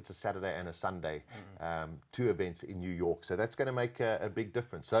think it's a Saturday and a Sunday, 2 events in New York. So that's going to make a big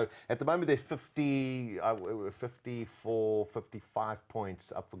difference. So at the moment, they're 54, 55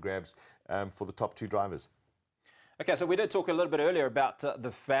 points up for grabs for the top 2 drivers. Okay, so we did talk a little bit earlier about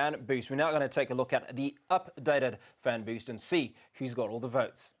the fan boost. We're now going to take a look at the updated fan boost and see who's got all the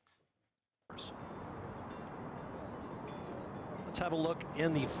votes. Let's have a look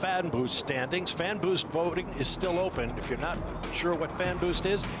in the Fan Boost standings. Fan Boost voting is still open. If you're not sure what Fan Boost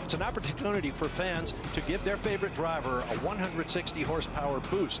is, it's an opportunity for fans to give their favorite driver a 160 horsepower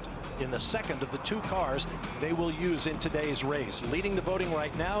boost in the second of the 2 cars they will use in today's race. Leading the voting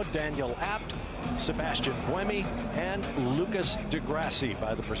right now, Daniel Abt, Sebastian Buemi, and Lucas de Grassi.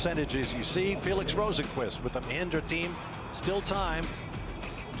 By the percentages you see, Felix Rosenqvist with the Mahindra team. Still time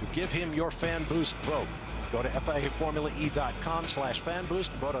to give him your Fan Boost vote. Go to FIAFormulaE.com/fanboost,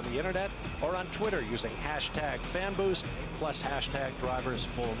 vote on the internet or on Twitter using #FanBoost plus #driver's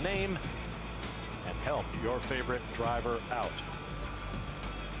full name and help your favorite driver out.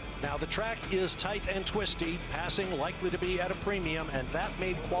 Now the track is tight and twisty, passing likely to be at a premium, and that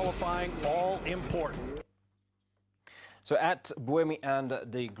made qualifying all important. So at Buemi and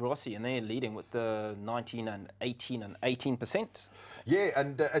De Grossi, and they're leading with the 19 and 18 and 18%. Yeah,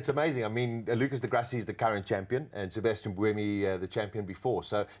 and it's amazing. I mean, Lucas de Grassi is the current champion, and Sebastian Buemi the champion before.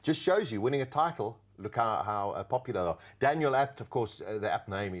 So just shows you winning a title Look how popular they are. Daniel Abt, of course, the Abt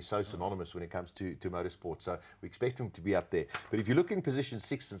name is so synonymous when it comes to motorsport, so we expect him to be up there. But if you look in position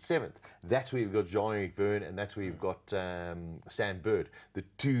 6th and 7th, that's where you've got Jean-Eric Verne, and that's where you've got Sam Bird, the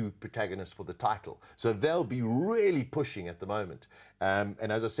two protagonists for the title. So they'll be really pushing at the moment.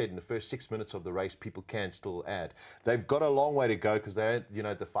 And as I said, in the first 6 minutes of the race, people can still add. They've got a long way to go because they're, you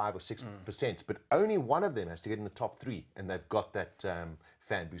know, the 5 or 6%, but only one of them has to get in the top 3, and they've got that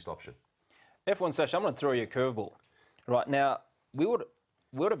fan boost option. F1 Sash, I'm going to throw you a curveball. Right now, we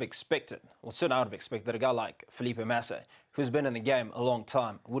would have expected, or certainly I would have expected, that a guy like Felipe Massa, who's been in the game a long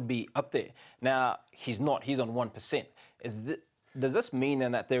time, would be up there. Now, he's not. He's on 1%. Does this mean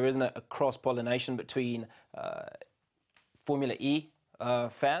then that there isn't a cross-pollination between Formula E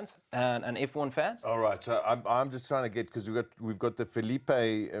fans and F1 fans? All right, so I'm just trying to get, because we've got the Felipe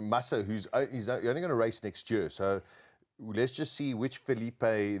Massa, he's only going to race next year. So let's just see which Felipe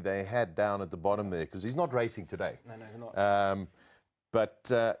they had down at the bottom there, because he's not racing today. No, he's not.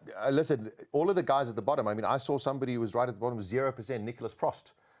 But listen, all of the guys at the bottom, I mean, I saw somebody who was right at the bottom, 0%, Nicholas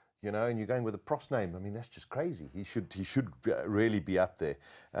Prost, you know, and you're going with a Prost name. I mean, that's just crazy. He should really be up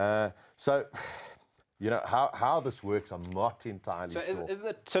there. So, you know, how this works, I'm not entirely sure. So is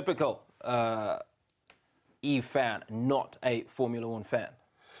the typical E fan not a Formula One fan?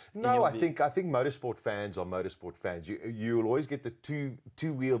 No, I think motorsport fans are motorsport fans. You'll always get the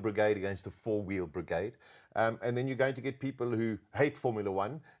two-wheel brigade against the four-wheel brigade. And then you're going to get people who hate Formula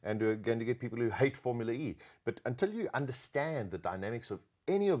One, and you're going to get people who hate Formula E. But until you understand the dynamics of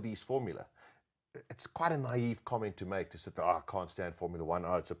any of these formula, it's quite a naive comment to make, to say, oh, I can't stand Formula One,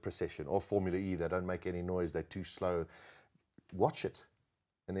 oh, it's a procession. Or Formula E, they don't make any noise, they're too slow. Watch it.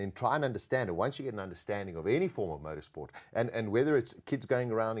 And then try and understand it. Once you get an understanding of any form of motorsport, and whether it's kids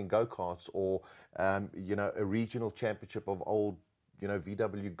going around in go-karts or, you know, a regional championship of old, you know,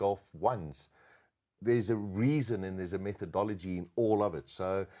 VW Golf 1s, there's a reason and there's a methodology in all of it.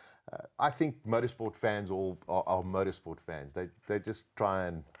 So I think motorsport fans are motorsport fans. They just try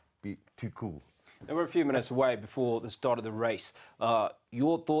and be too cool. Now we're a few minutes away before the start of the race.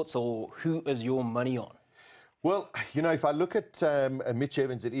 Your thoughts, or who is your money on? Well, you know, if I look at Mitch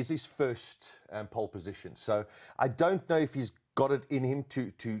Evans, it is his first pole position. So I don't know if he's got it in him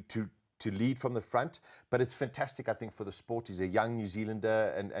to lead from the front, but it's fantastic, I think, for the sport. He's a young New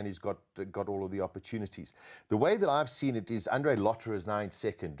Zealander, and he's got all of the opportunities. The way that I've seen it is Andre Lotterer is now in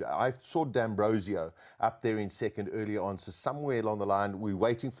second. I saw D'Ambrosio up there in second earlier on, so somewhere along the line, we're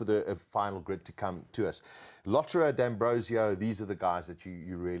waiting for the final grid to come to us. Lotterer, D'Ambrosio, these are the guys that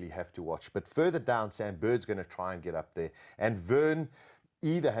you really have to watch. But further down, Sam Bird's going to try and get up there. And Verne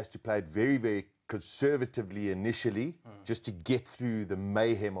either has to play it very, very conservatively initially, just to get through the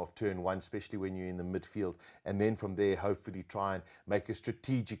mayhem of turn 1, especially when you're in the midfield, and then from there hopefully try and make a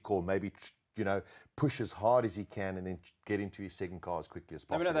strategic call, maybe you know, push as hard as he can and then get into his second car as quickly as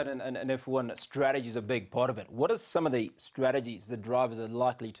possible. I know that in F1, strategy is a big part of it. What are some of the strategies the drivers are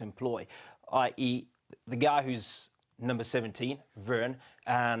likely to employ, i.e. the guy who's number 17, Verne,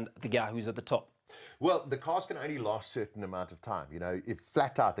 and the guy who's at the top? Well, the cars can only last a certain amount of time. You know, if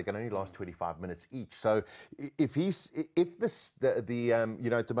flat out, they can only last 25 minutes each. So if you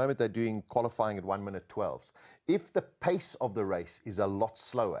know, at the moment they're doing qualifying at 1 minute 12s. If the pace of the race is a lot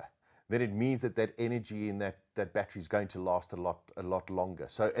slower, then it means that energy in that battery is going to last a lot longer.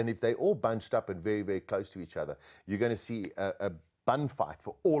 So, and if they're all bunched up and very, very close to each other, you're going to see a bun fight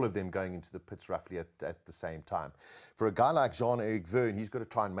for all of them going into the pits roughly at the same time. For a guy like Jean-Eric Verne, he's got to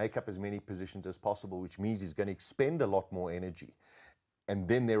try and make up as many positions as possible, which means he's going to expend a lot more energy. And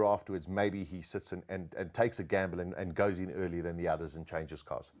then thereafterwards, maybe he sits and takes a gamble and goes in earlier than the others and changes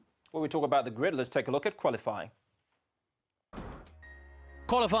cars. Well, we talk about the grid. Let's take a look at qualifying.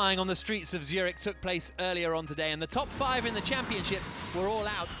 Qualifying on the streets of Zurich took place earlier on today, and the top 5 in the championship were all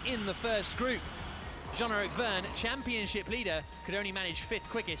out in the first group. Jean-Eric Verne, championship leader, could only manage 5th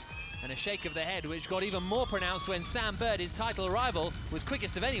quickest, and a shake of the head which got even more pronounced when Sam Bird, his title rival, was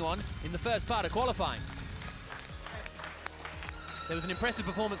quickest of anyone in the first part of qualifying. There was an impressive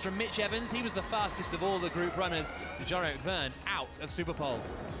performance from Mitch Evans. He was the fastest of all the group runners. Jean-Eric Verne out of Superpole.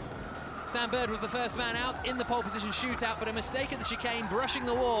 Sam Bird was the first man out in the pole position shootout, but a mistake at the chicane brushing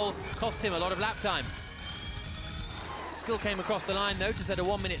the wall cost him a lot of lap time. Still came across the line though to set a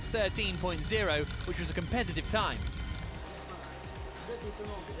 1 minute 13.0, which was a competitive time.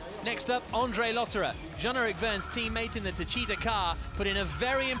 Next up, Andre Lotterer. Jean-Eric Verne's teammate in the Techeetah car put in a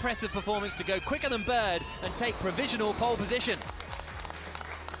very impressive performance to go quicker than Bird and take provisional pole position.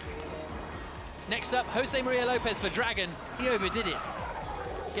 Next up, Jose Maria Lopez for Dragon. He overdid it.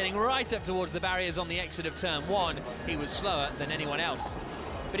 Getting right up towards the barriers on the exit of turn 1, he was slower than anyone else.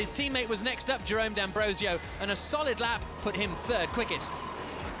 but his teammate was next up, Jerome D'Ambrosio, and a solid lap put him third quickest.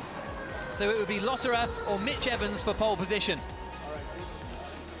 So it would be Lotterer or Mitch Evans for pole position.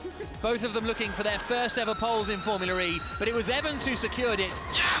 Both of them looking for their first ever poles in Formula E, but it was Evans who secured it.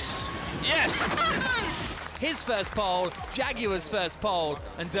 Yes! Yes! His first pole, Jaguar's first pole,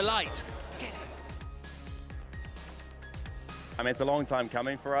 and delight. I mean, it's a long time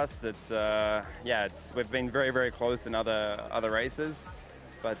coming for us. We've been very, very close in other races,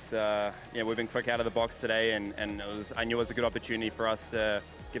 but we've been quick out of the box today, and I knew it was a good opportunity for us to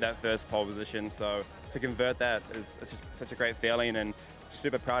get that first pole position. So to convert that is such a great feeling, and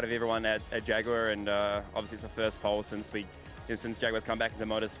super proud of everyone at Jaguar. And obviously, it's the first pole since Jaguar's come back into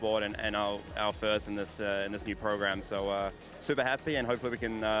motorsport, and our first in this new program. So super happy, and hopefully we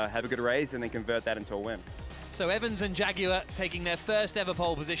can have a good race and then convert that into a win. So Evans and Jaguar taking their first ever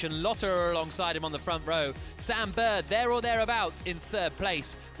pole position. Lotterer alongside him on the front row. Sam Bird there or thereabouts in third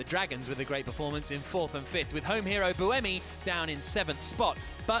place. The Dragons with a great performance in fourth and fifth, with home hero Buemi down in seventh spot.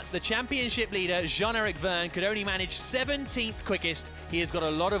 But the championship leader, Jean-Eric Vergne, could only manage 17th quickest. He has got a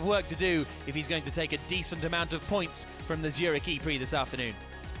lot of work to do if he's going to take a decent amount of points from the Zurich E-Prix this afternoon.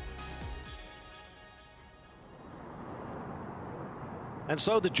 And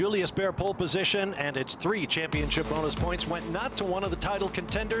so the Julius Baer pole position and its 3 championship bonus points went not to one of the title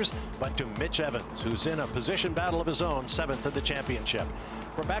contenders, but to Mitch Evans, who's in a position battle of his own, 7th in the championship.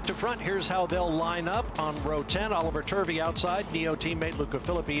 From back to front, here's how they'll line up. On row 10, Oliver Turvey outside, Neo teammate Luca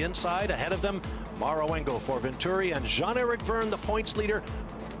Filippi inside. Ahead of them, Mauro Engel for Venturi, and Jean-Eric Vergne, the points leader,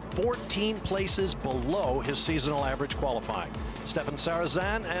 14 places below his seasonal average qualifying. Stefan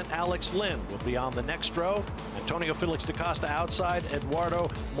Sarazan and Alex Lynn will be on the next row. Antonio Felix da Costa outside, Eduardo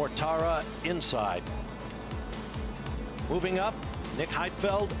Mortara inside. Moving up, Nick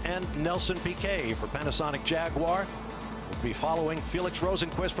Heidfeld and Nelson Piquet for Panasonic Jaguar. We'll be following Felix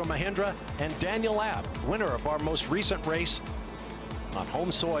Rosenquist from Mahindra and Daniel Abt, winner of our most recent race on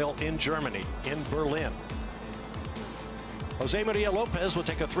home soil in Germany, in Berlin. Jose Maria Lopez will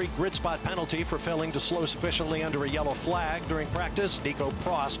take a 3 grid spot penalty for failing to slow sufficiently under a yellow flag during practice. Nico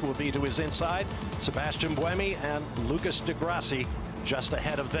Prost will be to his inside. Sebastian Buemi and Lucas de Grassi just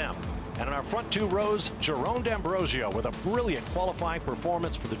ahead of them. And in our front 2 rows, Jerome D'Ambrosio with a brilliant qualifying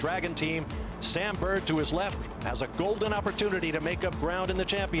performance for the Dragon team. Sam Bird to his left has a golden opportunity to make up ground in the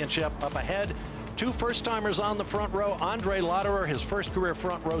championship. Up ahead, 2 first-timers on the front row, Andre Lotterer, his first career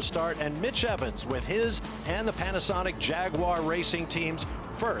front row start, and Mitch Evans with his and the Panasonic Jaguar Racing team's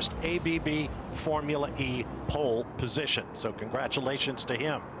first ABB Formula E pole position. So congratulations to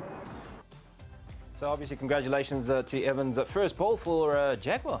him. So obviously congratulations to Evans' first pole for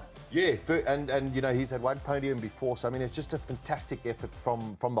Jaguar. Yeah, and you know, he's had 1 podium before, so I mean, it's just a fantastic effort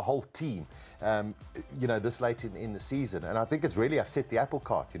from the whole team, you know, this late in the season. And I think it's really upset the apple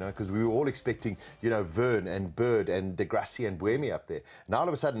cart, you know, because we were all expecting, you know, Vergne and Bird and de Grassi and Buemi up there. Now all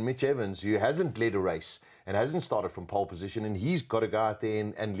of a sudden, Mitch Evans, who hasn't led a race and hasn't started from pole position, and he's got to go out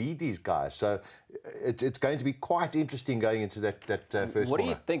there and lead these guys. So it's going to be quite interesting going into that first corner. What do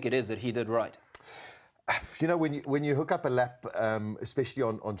you think it is that he did right? You know, when you hook up a lap, especially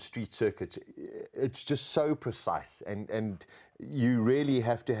on street circuits, it's just so precise, and you really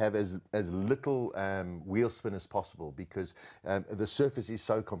have to have as little wheel spin as possible, because the surface is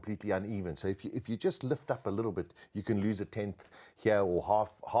so completely uneven. So if you just lift up a little bit, you can lose a tenth here or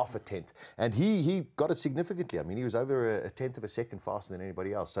half a tenth. And he got it significantly. I mean, he was over a tenth of a second faster than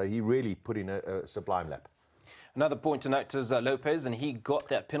anybody else. So he really put in a sublime lap. Another point to note is Lopez, and he got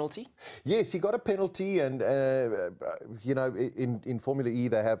that penalty? Yes, he got a penalty, and, you know, in Formula E,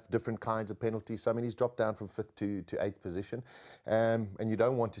 they have different kinds of penalties. So, I mean, he's dropped down from 5th to 8th position, and you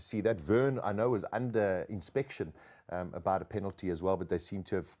don't want to see that. Vergne, I know, was under inspection about a penalty as well, but they seem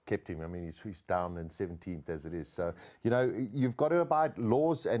to have kept him. I mean, he's down in 17th as it is. So, you know, you've got to abide.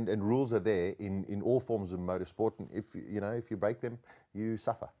 Laws and rules are there in all forms of motorsport, and if you break them, you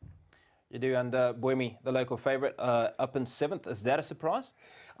suffer. You do, and Buemi, the local favourite, up in 7th. Is that a surprise?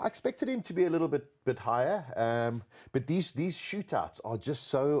 I expected him to be a little bit higher, but these shootouts are just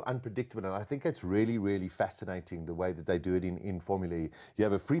so unpredictable, and I think it's really, really fascinating the way that they do it in Formula E. You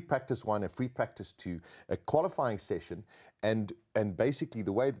have a free practice 1, a free practice 2, a qualifying session, and basically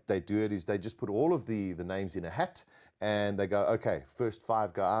the way that they do it is they just put all of the names in a hat, and they go, okay, first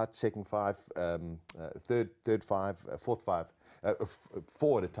 5 go out, second 5, third 5, fourth 5.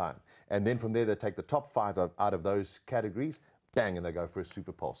 4 at a time, and then from there they take the top 5 out of those categories, bang, and they go for a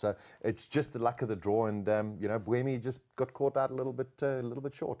super pole. So it's just the luck of the draw, and you know, Buemi just got caught out a little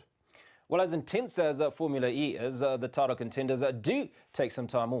bit short. Well, as intense as Formula E is, the title contenders do take some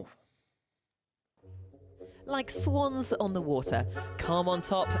time off. Like swans on the water, calm on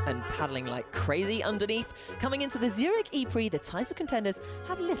top and paddling like crazy underneath, coming into the Zurich E-Prix, the title contenders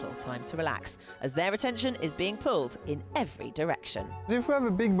have little time to relax, as their attention is being pulled in every direction. If we have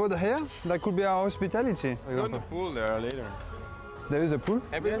a big boat here, that could be our hospitality. Let's go in the pool there later. There is a pool?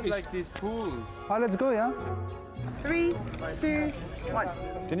 Everyone's like these pools. Oh, let's go, yeah? 3, 2, 1.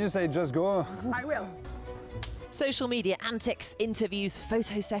 Can you say just go? I will. Social media antics, interviews,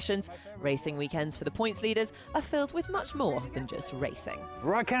 photo sessions, racing weekends for the points leaders are filled with much more than just racing.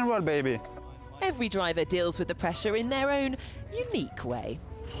 Rock and roll, baby. Every driver deals with the pressure in their own unique way.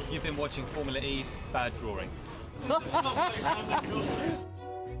 You've been watching Formula E's bad drawing.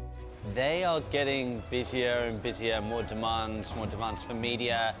 They are getting busier and busier, more demands for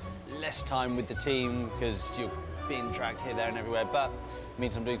media, less time with the team because you're being tracked here, there and everywhere, but it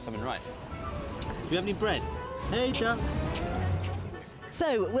means I'm doing something right. Do you have any bread? Hey, Chuck.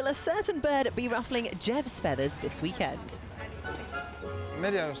 So, will a certain bird be ruffling Jev's feathers this weekend?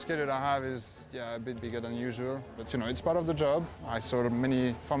 Media schedule I have is a bit bigger than usual, but it's part of the job. I saw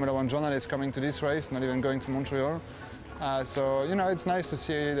many Formula 1 journalists coming to this race, not even going to Montreal. So, it's nice to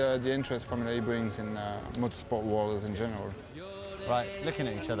see the interest Formula E brings in motorsport world in general. Right, looking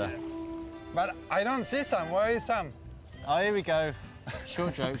at each other. But I don't see Sam. Where is Sam? Oh, here we go.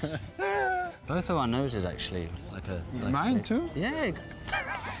 Short jokes. Both of our noses, actually. Mine too? Yeah.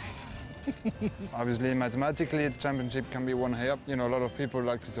 Obviously, mathematically, the championship can be won here. A lot of people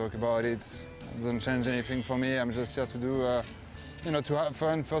like to talk about it. It doesn't change anything for me. I'm just here to do, to have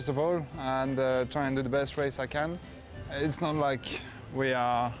fun, first of all, and try and do the best race I can. It's not like we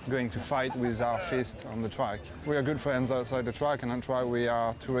are going to fight with our fist on the track. We are good friends outside the track, and on track we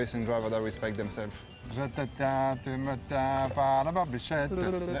are two racing drivers that respect themselves.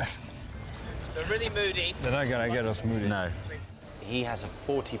 So really moody. They're not going to get us moody. No. He has a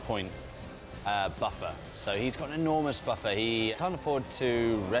 40-point buffer, so he's got an enormous buffer. He can't afford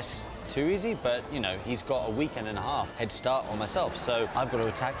to rest too easy, but, he's got a weekend and a half head start on myself, so I've got to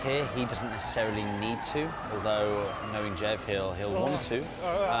attack here. He doesn't necessarily need to, although knowing Jev, he'll want to.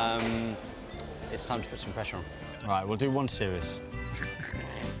 It's time to put some pressure on. Right, we'll do one series.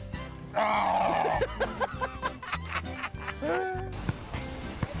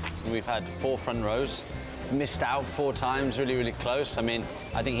 We've had 4 front rows, missed out 4 times, really, really close. I mean,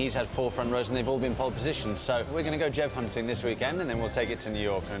 I think he's had 4 front rows and they've all been pole position. So we're going to go Jev hunting this weekend and then we'll take it to New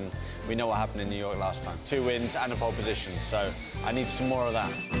York. And we know what happened in New York last time. 2 wins and a pole position. So I need some more of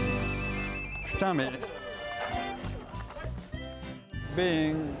that. Putain, mais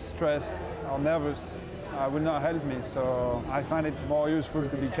being stressed or nervous will not help me. So I find it more useful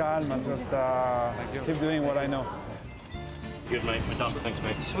to be calm and just keep doing what I know. Good, mate. We're done. Thanks,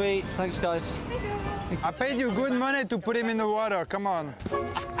 mate. Sweet. Thanks, guys. I paid you good money to put him in the water. Come on.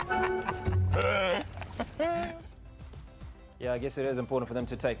 Yeah, I guess it is important for them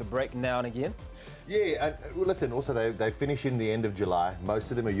to take a break now and again. Yeah, and listen, also they finish in the end of July.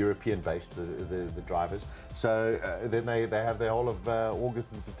 Most of them are European-based, the drivers. So then they have their whole of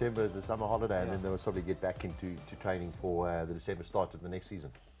August and September as a summer holiday, and then they'll probably get back into training for the December start of the next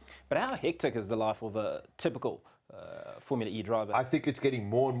season. But how hectic is the life of a typical Formula E driver? I think it's getting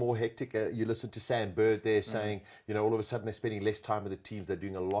more and more hectic. You listen to Sam Bird there saying, all of a sudden they're spending less time with the teams. They're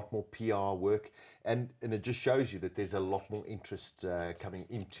doing a lot more PR work. And it just shows you that there's a lot more interest coming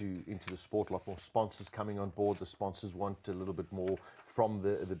into the sport, a lot more sponsors coming on board. The sponsors want a little bit more from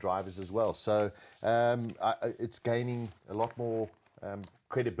the drivers as well. So it's gaining a lot more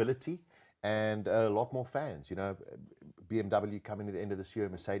credibility and a lot more fans. BMW coming at the end of this year,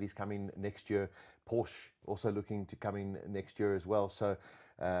 Mercedes coming next year, Porsche also looking to come in next year as well. So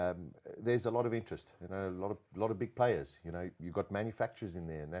there's a lot of interest, a lot of big players. You've got manufacturers in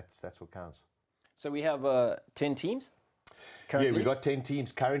there, and that's what counts. So we have 10 teams currently? Yeah, we've got 10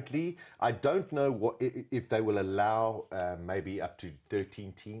 teams currently. I don't know if they will allow maybe up to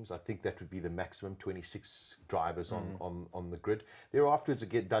 13 teams. I think that would be the maximum, 26 drivers on the grid. Thereafterwards,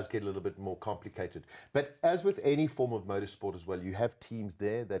 it does get a little bit more complicated. But as with any form of motorsport as well, you have teams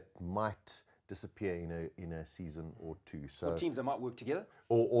there that might disappear in a season or two. So or teams that might work together?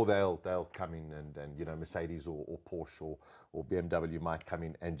 Or they'll come in and Mercedes or Porsche or BMW might come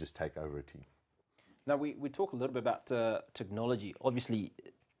in and just take over a team. Now, we talk a little bit about technology. Obviously,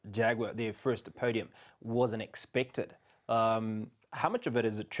 Jaguar, their first podium, wasn't expected. How much of it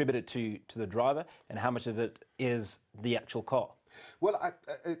is attributed to the driver and how much of it is the actual car? Well,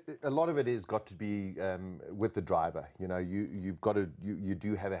 a lot of it has got to be with the driver. You know, you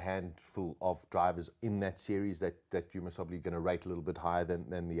do have a handful of drivers in that series that you're most probably going to rate a little bit higher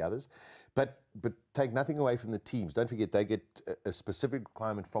than the others. But take nothing away from the teams. Don't forget they get a specific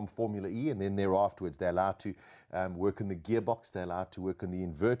requirement from Formula E, and then afterwards they're allowed to work on the gearbox, they're allowed to work on the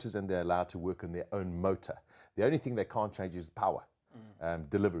inverters, and they're allowed to work on their own motor. The only thing they can't change is power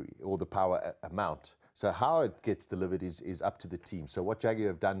delivery or the power amount. So how it gets delivered is up to the team. So what Jaguar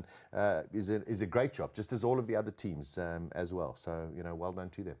have done is a great job, just as all of the other teams as well. So, you know, well done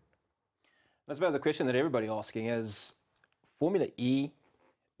to them. I suppose the question that everybody asking is, Formula E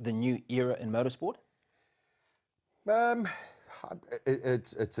the new era in motorsport?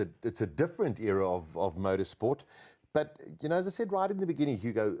 It's a different era of motorsport. But, you know, as I said right in the beginning,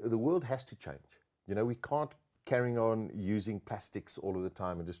 Hugo, the world has to change. You know, we can't carrying on using plastics all of the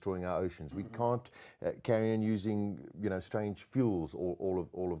time and destroying our oceans. We can't carry on using, you know, strange fuels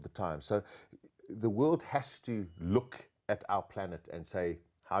all of the time. So the world has to look at our planet and say,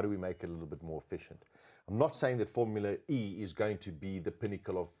 how do we make it a little bit more efficient? I'm not saying that Formula E is going to be the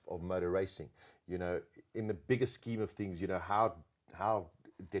pinnacle of motor racing. You know, in the bigger scheme of things, you know, how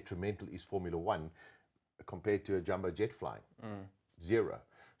detrimental is Formula One compared to a jumbo jet flying? Zero.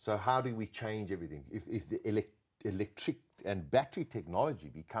 So how do we change everything? If the electric and battery technology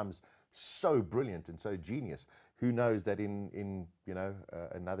becomes so brilliant and so genius, who knows that in you know,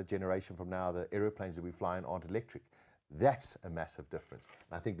 another generation from now, the aeroplanes that we fly in aren't electric. That's a massive difference.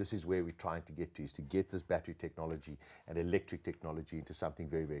 And I think this is where we're trying to get to, is to get this battery technology and electric technology into something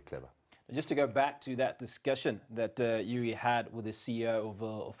very, very clever. Just to go back to that discussion that Yuri had with the CEO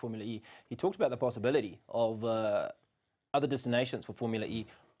of Formula E, he talked about the possibility of other destinations for Formula E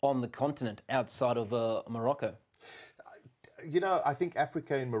on the continent outside of Morocco. You know, I think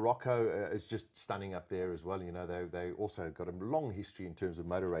Africa and Morocco is just stunning up there as well. You know, they also got a long history in terms of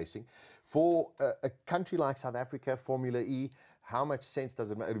motor racing. For a country like South Africa, Formula E, how much sense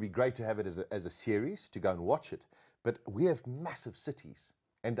does it make? It would be great to have it as a series, to go and watch it. But we have massive cities,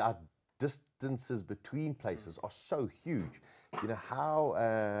 and our distances between places are so huge. You know,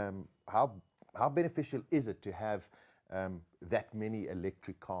 how beneficial is it to have that many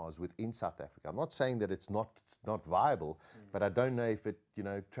electric cars within South Africa? I'm not saying that it's not viable, but I don't know if it, you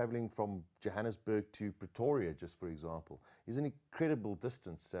know, traveling from Johannesburg to Pretoria, just for example, is an incredible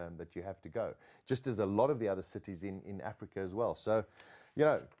distance that you have to go, just as a lot of the other cities in Africa as well. So, you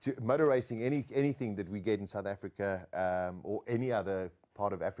know, motor racing, anything that we get in South Africa or any other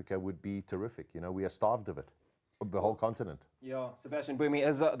part of Africa would be terrific. You know, we are starved of it. The whole continent. Yeah, Sebastian Buemi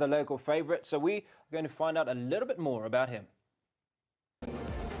is the local favourite, so we are going to find out a little bit more about him.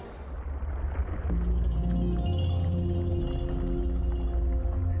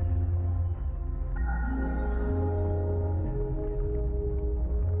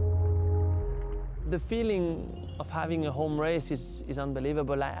 The feeling of having a home race is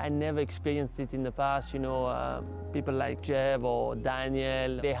unbelievable. I never experienced it in the past. You know, people like Jeff or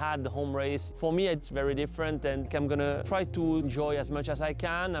Daniel, they had the home race. For me, it's very different, and I'm gonna try to enjoy as much as I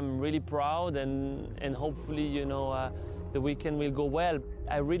can. I'm really proud, and hopefully, you know, the weekend will go well.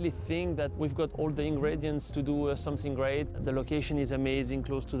 I really think that we've got all the ingredients to do something great. The location is amazing,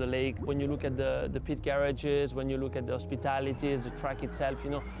 close to the lake. When you look at the pit garages, when you look at the hospitality, the track itself, you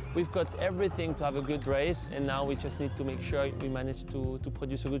know, we've got everything to have a good race, and now we just need to make sure we manage to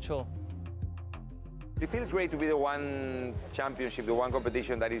produce a good show. It feels great to be the one championship, the one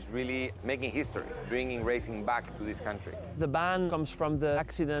competition that is really making history, bringing racing back to this country. The ban comes from the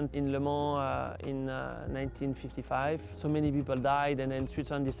accident in Le Mans in 1955. So many people died, and then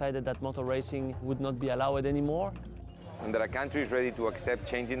Switzerland decided that motor racing would not be allowed anymore. And that a country is ready to accept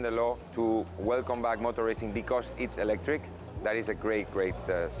changing the law to welcome back motor racing because it's electric, that is a great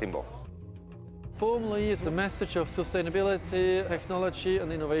symbol. Formula E is the message of sustainability, technology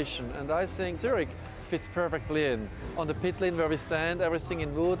and innovation, and I think Zurich fits perfectly in. On the pit lane where we stand, everything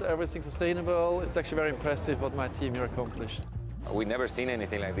in wood, everything sustainable. It's actually very impressive what my team here accomplished. We've never seen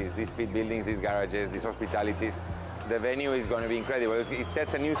anything like this. These pit buildings, these garages, these hospitalities. The venue is going to be incredible. It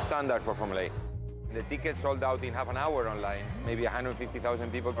sets a new standard for Formula E. The tickets sold out in half an hour online, maybe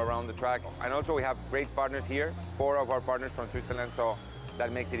 150,000 people around the track. And also we have great partners here, 4 of our partners from Switzerland, so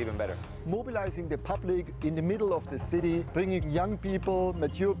that makes it even better. Mobilizing the public in the middle of the city, bringing young people,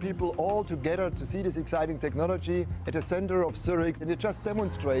 mature people all together to see this exciting technology at the center of Zurich. And it just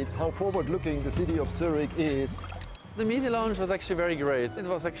demonstrates how forward-looking the city of Zurich is. The media launch was actually very great. It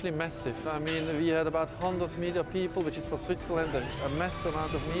was actually massive. I mean, we had about 100 media people, which is for Switzerland a massive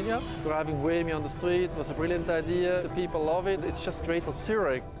amount of media. Driving Buemi on the street was a brilliant idea. The people love it. It's just great for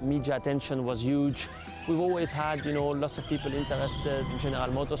Zurich. Media attention was huge. We've always had, lots of people interested in General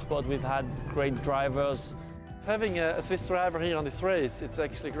Motorsport. We've had great drivers. Having a Swiss driver here on this race, it's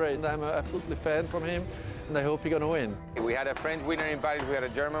actually great. And I'm absolutely fan from him, and I hope he's going to win. We had a French winner in Paris, we had a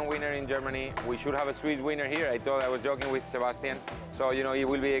German winner in Germany. We should have a Swiss winner here. I was joking with Sebastian. So, it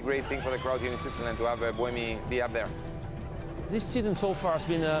will be a great thing for the crowd here in Switzerland to have Buemi be up there. This season so far has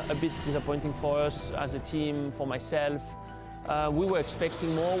been a bit disappointing for us as a team, for myself. We were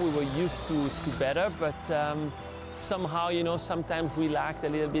expecting more, we were used to better, but somehow, sometimes we lacked a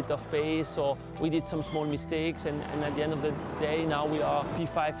little bit of pace or we did some small mistakes, and at the end of the day, now we are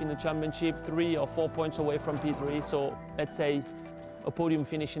P5 in the championship, 3 or 4 points away from P3, so let's say a podium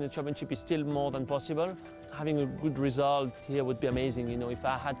finish in the championship is still more than possible. Having a good result here would be amazing. If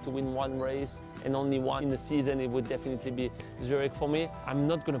I had to win one race and only one in the season, it would definitely be Zurich for me. I'm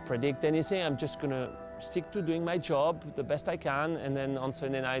not going to predict anything, I'm just going to stick to doing my job the best I can, and then on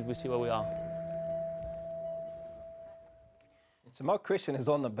Sunday night we see where we are. So my question is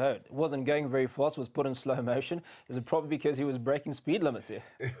on the boat. It wasn't going very fast, was put in slow motion. Is it probably because he was breaking speed limits here?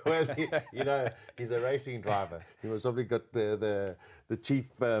 Well, he's a racing driver. He was probably got the chief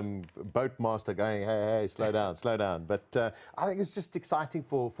boat master going, hey, slow down. But I think it's just exciting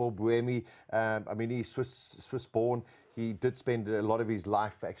for Buemi. I mean, he's Swiss born. He did spend a lot of his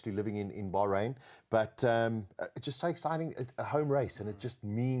life actually living in Bahrain, but it's just so exciting, a home race, and it just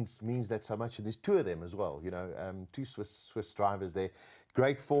means that so much. And there's 2 of them as well, 2 Swiss drivers there.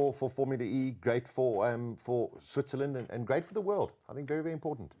 Great for Formula E, great for Switzerland, and great for the world. I think very, very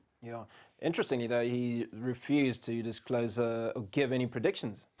important. Yeah. Interestingly, though, he refused to disclose or give any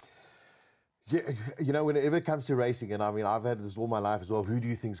predictions. Yeah, whenever it comes to racing, and I mean, I've had this all my life as well, who do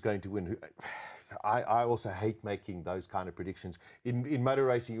you think is going to win? I also hate making those kind of predictions. In motor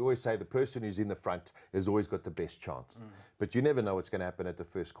racing, you always say the person who's in the front has always got the best chance. But you never know what's going to happen at the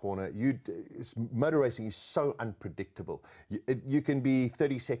first corner. Motor racing is so unpredictable. You can be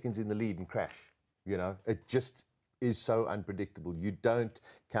 30 seconds in the lead and crash. It just is so unpredictable. You don't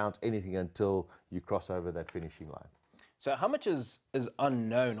count anything until you cross over that finishing line. So how much is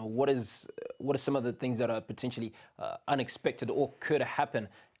unknown, or what are some of the things that are potentially unexpected or could happen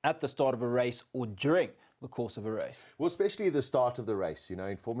at the start of a race or during the course of a race? Well, especially the start of the race.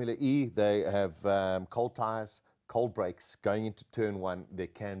 In Formula E, they have cold tyres, cold brakes. Going into turn 1, there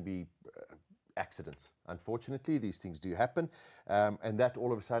can be accidents. Unfortunately, these things do happen, and that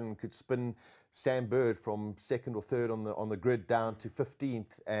all of a sudden could spin Sam Bird from 2nd or 3rd on the grid down to 15th,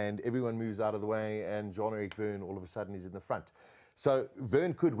 and everyone moves out of the way, and Jean-Eric Vergne all of a sudden is in the front. So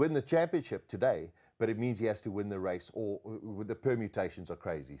Vergne could win the championship today, but it means he has to win the race, or the permutations are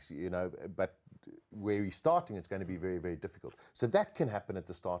crazy, but where he's starting, it's going to be very, very difficult. So that can happen at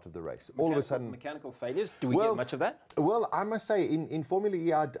the start of the race. All of a sudden... Mechanical failures, do we get much of that? Well, I must say, in Formula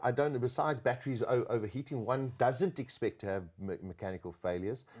E, I don't know, besides batteries overheating, one doesn't expect to have mechanical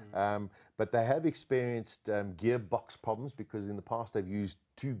failures, but they have experienced gearbox problems, because in the past they've used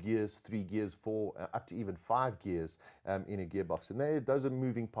 2 gears, 3 gears, 4, up to even 5 gears in a gearbox, and those are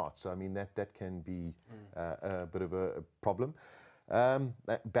moving parts. So I mean that can be a bit of a problem.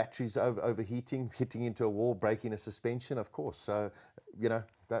 Batteries overheating, hitting into a wall, breaking a suspension, of course. So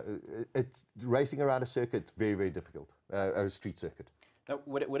it's racing around a circuit, very, very difficult, a street circuit. Now,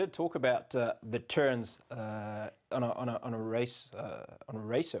 we did talk about the turns on a race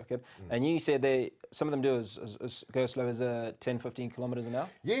circuit, and you said some of them do go as slow as 10, 15 kilometers an hour.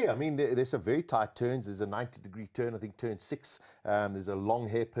 Yeah, I mean there's some very tight turns. There's a 90-degree turn, I think turn 6. There's a long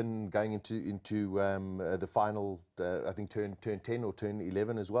hairpin going into the final, I think turn 10 or turn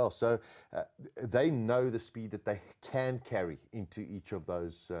 11 as well. So they know the speed that they can carry into each of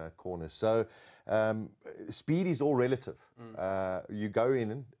those corners. So speed is all relative. You go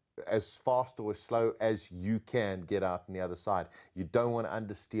in as fast or as slow as you can get out on the other side. You don't want to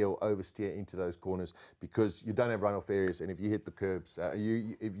understeer or oversteer into those corners, because you don't have runoff areas, and if you hit the curbs,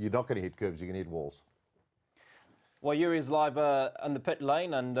 if you're not going to hit curbs, you're going to hit walls. Well, Yuri's live on the pit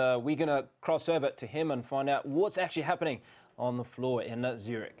lane, and we're going to cross over to him and find out what's actually happening on the floor in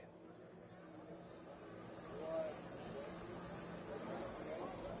Zurich.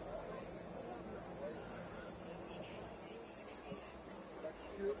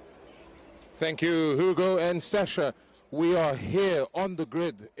 Thank you, Hugo and Sasha. We are here on the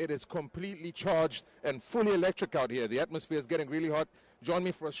grid. It is completely charged and fully electric out here. The atmosphere is getting really hot. Join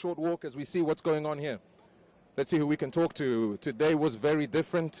me for a short walk as we see what's going on here. Let's see who we can talk to. Today was very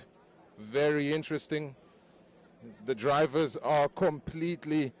different, very interesting. The drivers are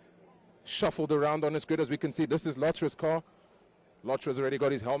completely shuffled around on this grid. As we can see, this is Lotra's car. Lotra's already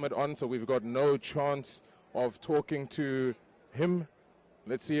got his helmet on, so we've got no chance of talking to him.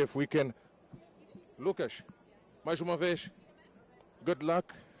 Let's see if we can. Lucas, mais uma vez, good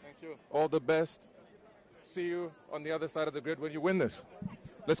luck. Thank you. All the best. See you on the other side of the grid when you win this.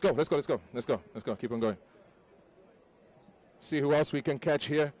 Let's go, let's go, let's go, let's go, let's go. Keep on going. See who else we can catch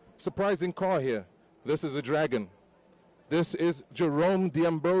here. Surprising car here. This is a Dragon. This is Jerome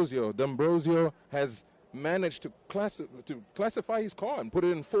D'Ambrosio. D'Ambrosio has managed to classify his car and put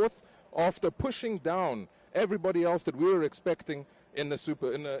it in fourth after pushing down everybody else that we were expecting in the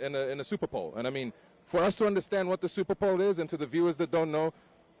Super Pole. And I mean, for us to understand what the Super Pole is, and to the viewers that don't know,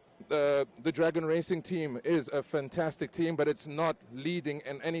 the Dragon Racing team is a fantastic team, but it's not leading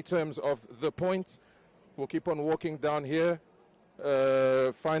in any terms of the points. We'll keep on walking down here,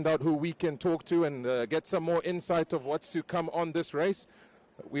 find out who we can talk to, and get some more insight of what's to come on this race.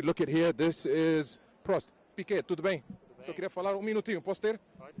 We look at here, this is Prost. Piquet, tudo bem? Só queria falar minutinho, posso ter?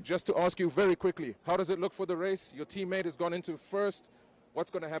 Just to ask you very quickly, how does it look for the race? Your teammate has gone into first. What's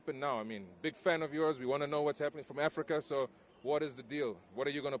going to happen now? I mean, big fan of yours. We want to know what's happening from Africa. So what is the deal? What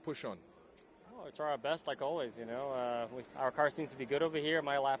are you going to push on? Oh, we try our best like always, you know. Our car seems to be good over here.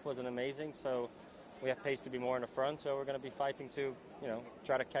 My lap wasn't amazing, so we have pace to be more in the front. So we're going to be fighting to, you know,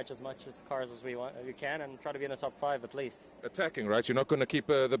 try to catch as much cars as we can and try to be in the top 5 at least. Attacking, right? You're not going to keep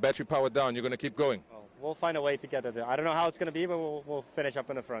the battery power down. You're going to keep going. Well, we'll find a way to get it there. I don't know how it's going to be, but we'll finish up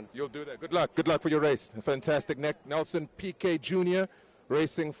in the front. You'll do that. Good luck. Good luck for your race. Fantastic. Nelson Piquet Jr.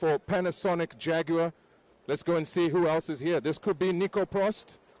 racing for Panasonic Jaguar. Let's go and see who else is here. This could be Nico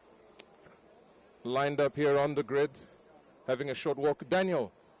Prost, lined up here on the grid, having a short walk.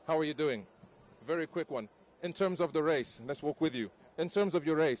 Daniel, how are you doing? Very quick one. In terms of the race, let's walk with you. In terms of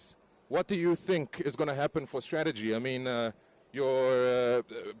your race, what do you think is going to happen for strategy? I mean, your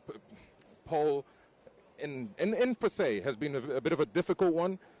pole in per se has been a bit of a difficult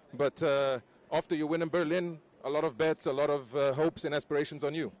one, but after you win in Berlin, a lot of bets, a lot of hopes and aspirations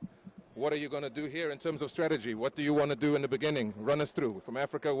on you. What are you going to do here in terms of strategy? What do you want to do in the beginning? Run us through. From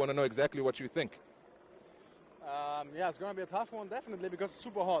Africa, we want to know exactly what you think. Yeah, it's going to be a tough one, definitely, because it's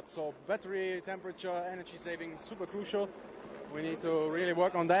super hot. So battery, temperature, energy saving, super crucial. We need to really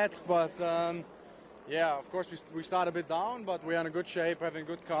work on that. But yeah, of course, we start a bit down, but we're in a good shape, having a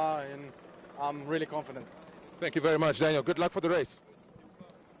good car, and I'm really confident. Thank you very much, Daniel. Good luck for the race.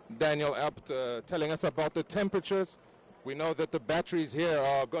 Daniel Abt telling us about the temperatures. We know that the batteries here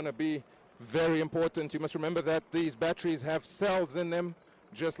are going to be very important. You must remember that these batteries have cells in them,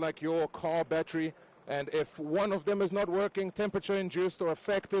 just like your car battery. And if one of them is not working, temperature induced or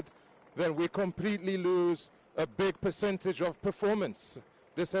affected, then we completely lose a big percentage of performance.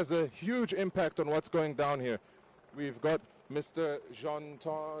 This has a huge impact on what's going down here. We've got Mr. Jean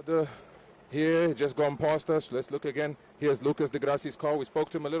Tarde here, just gone past us. Let's look again. Here's Lucas de Graci's car. We spoke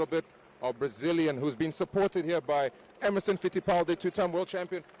to him a little bit. Our Brazilian, who's been supported here by Emerson Fittipaldi, two-time world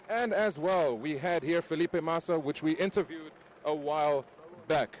champion. And as well, we had here Felipe Massa, which we interviewed a while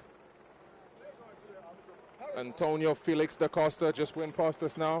back. Antonio Felix da Costa just went past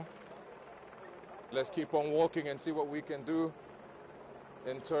us now. Let's keep on walking and see what we can do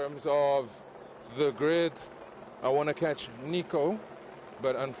in terms of the grid. I want to catch Nico,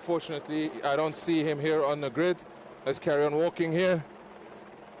 but unfortunately I don't see him here on the grid. Let's carry on walking here.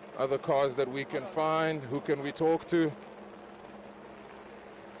 Other cars that we can find. Who can we talk to?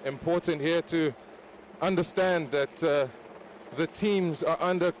 Important here to understand that the teams are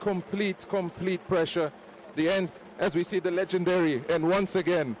under complete pressure. The end, as we see the legendary, and once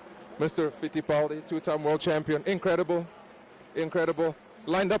again, Mr. Fittipaldi, two-time world champion. Incredible, incredible.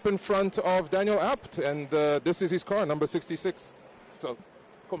 Lined up in front of Daniel Abt, and this is his car, number 66. So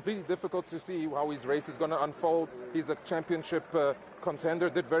completely difficult to see how his race is going to unfold. He's a championship contender,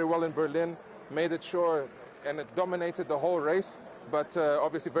 did very well in Berlin, made it sure, and it dominated the whole race, but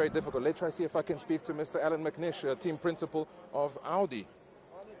obviously very difficult. Let's try to see if I can speak to Mr. Alan McNish, team principal of Audi.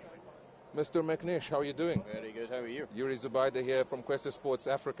 Mr. McNish, how are you doing? Very good, how are you? Yuri Zubaida here from Questa Sports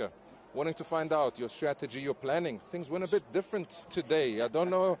Africa. Wanting to find out your strategy, your planning. Things went a bit different today. I don't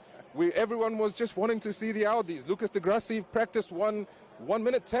know, everyone was just wanting to see the Audis. Lucas de Grassi practiced 1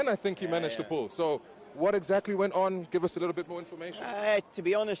 minute 10, I think he managed to pull. So What exactly went on? Give us a little bit more information. To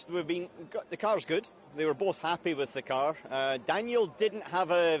be honest, the car's good. They were both happy with the car. Daniel didn't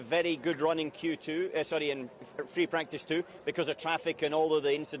have a very good run in Q2, in free practice 2 because of traffic and all of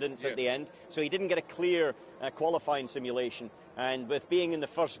the incidents at the end. So he didn't get a clear qualifying simulation. And with being in the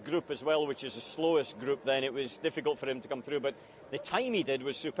first group as well, which is the slowest group, then it was difficult for him to come through. But the time he did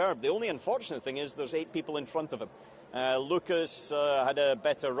was superb. The only unfortunate thing is there's 8 people in front of him. Lucas had a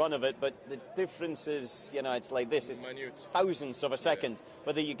better run of it, but the difference is, it's like this. It's thousandths of a second,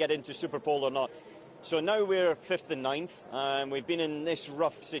 whether you get into Superpole or not. So now we're 5th and 9th. We've been in this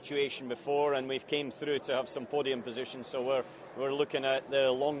rough situation before, and we've came through to have some podium positions. So we're looking at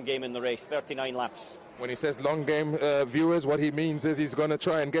the long game in the race, 39 laps. When he says long game, viewers, what he means is he's going to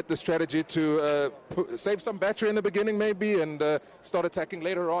try and get the strategy to save some battery in the beginning maybe and start attacking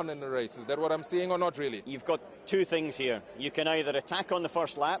later on in the race. Is that what I'm seeing or not really? You've got 2 things here. You can either attack on the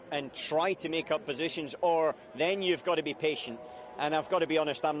first lap and try to make up positions, or then you've got to be patient. And I've got to be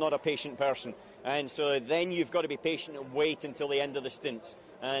honest, I'm not a patient person. And so then you've got to be patient and wait until the end of the stints.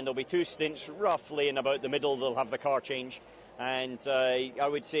 And there'll be 2 stints roughly in about the middle. They'll have the car change. And I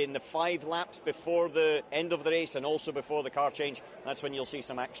would say in the 5 laps before the end of the race and also before the car change, that's when you'll see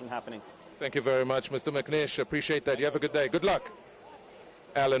some action happening. Thank you very much, Mr. McNish. Appreciate that. You have a good day. Good luck.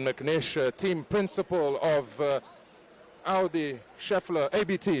 Alan McNish, team principal of Audi Scheffler,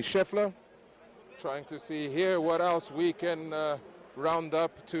 ABT Scheffler. Trying to see here what else we can round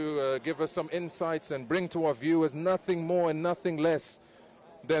up to give us some insights and bring to our viewers nothing more and nothing less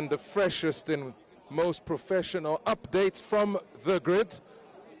than the freshest and most professional updates from the grid.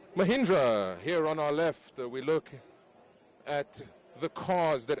 Mahindra, here on our left, we look at the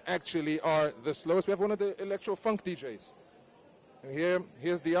cars that actually are the slowest. We have one of the electro funk DJs. And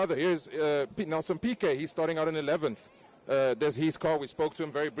here's the other. Here's Nelson Piquet. He's starting out in 11th. There's his car. We spoke to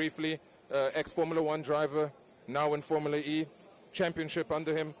him very briefly. Ex-Formula 1 driver, now in Formula E. Championship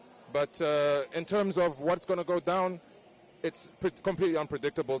under him. But in terms of what's going to go down, it's completely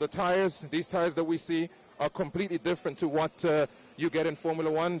unpredictable. The tires, these tires that we see, are completely different to what you get in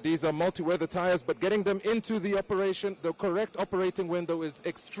Formula 1. These are multi-weather tires, but getting them into the correct operating window is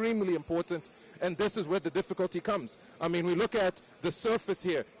extremely important, and this is where the difficulty comes. I mean, we look at the surface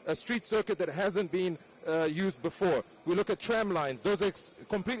here, a street circuit that hasn't been used before. We look at tram lines. Those are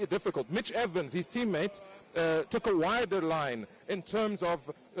completely difficult. Mitch Evans, his teammate, took a wider line in terms of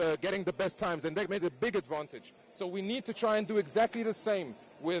getting the best times, and that made a big advantage. So we need to try and do exactly the same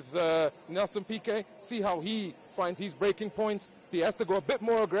with Nelson Piquet, see how he finds his braking points. He has to go a bit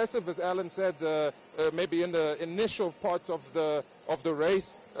more aggressive, as Alan said, maybe in the initial parts of the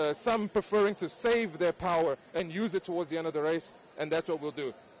race. Some preferring to save their power and use it towards the end of the race, and that's what we'll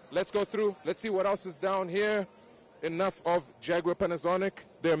do. Let's go through. Let's see what else is down here. Enough of Jaguar Panasonic,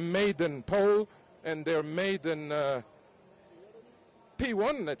 their maiden pole and their maiden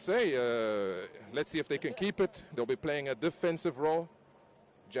P1, let's say. Let's see if they can keep it. They'll be playing a defensive role.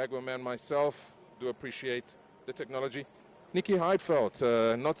 Jaguar man myself, do appreciate the technology. Nicky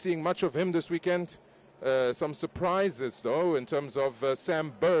Heidfeld, not seeing much of him this weekend. Some surprises, though, in terms of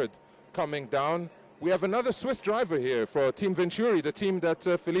Sam Bird coming down. We have another Swiss driver here for Team Venturi, the team that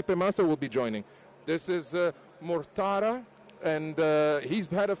Felipe Massa will be joining. This is Mortara, and he's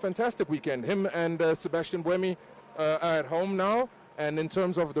had a fantastic weekend. Him and Sebastian Buemi are at home now, and in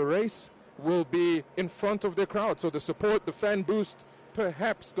terms of the race, will be in front of the crowd. So the support, the fan boost,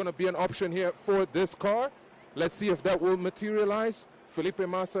 perhaps going to be an option here for this car. Let's see if that will materialize. Felipe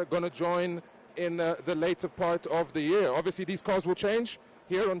Massa going to join in the later part of the year. Obviously, these cars will change.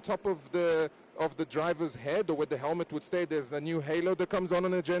 Here on top of the driver's head, or where the helmet would stay, there's a new halo that comes on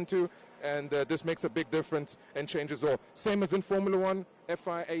a Gen 2, and this makes a big difference and changes all. Same as in Formula 1,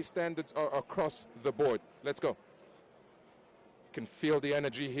 FIA standards are across the board. Let's go. You can feel the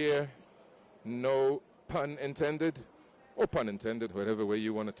energy here. No pun intended, or pun intended, whatever way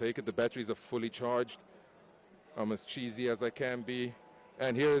you want to take it. The batteries are fully charged. I'm as cheesy as I can be.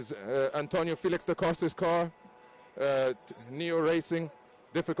 And here's Antonio Felix da Costa's car, Neo Racing.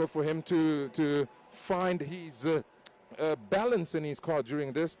 Difficult for him to find his balance in his car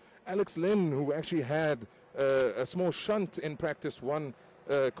during this. Alex Lynn, who actually had a small shunt in practice 1,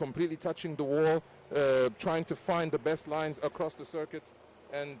 completely touching the wall, trying to find the best lines across the circuit,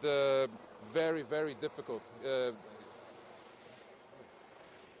 and very, very difficult.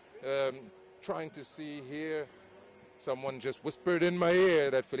 Trying to see here, someone just whispered in my ear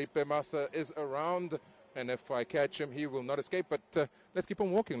that Felipe Massa is around. And if I catch him, he will not escape. But let's keep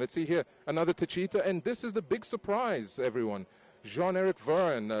on walking. Let's see here. Another Techeetah. And this is the big surprise, everyone. Jean-Eric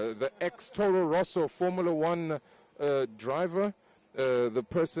Verne, the ex-Toro Rosso Formula 1 driver. the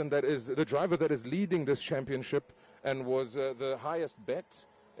person that is the driver that is leading this championship and was the highest bet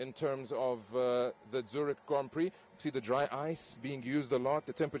in terms of the Zurich Grand Prix. See the dry ice being used a lot.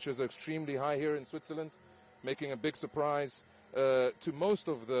 The temperatures are extremely high here in Switzerland, making a big surprise to most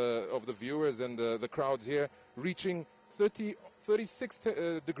of the viewers and the crowds here, reaching 36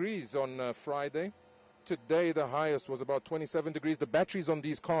 degrees on Friday. Today the highest was about 27 degrees. The batteries on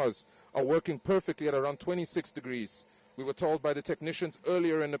these cars are working perfectly at around 26 degrees. We were told by the technicians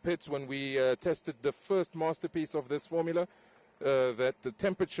earlier in the pits when we tested the first masterpiece of this formula that the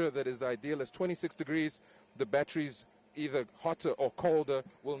temperature that is ideal is 26 degrees. The batteries, either hotter or colder,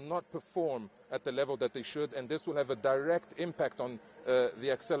 will not perform at the level that they should, and this will have a direct impact on the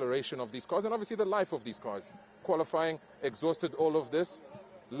acceleration of these cars and obviously the life of these cars. Qualifying exhausted all of this.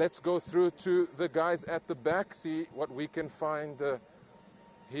 Let's go through to the guys at the back, see what we can find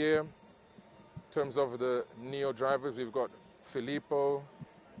here. In terms of the Neo drivers, we've got Filippo,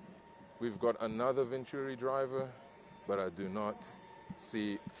 we've got another Venturi driver, but I do not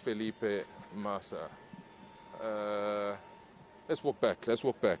see Felipe Massa. Let's walk back, let's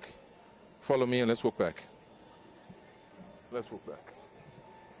walk back. Follow me and let's walk back. Let's walk back.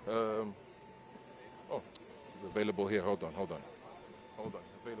 Oh, it's available here, hold on. Hold on,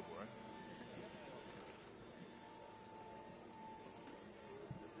 available, right?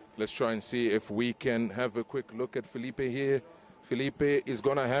 Let's try and see if we can have a quick look at Felipe here. Felipe is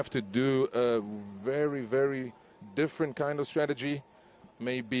gonna have to do a very, very different kind of strategy,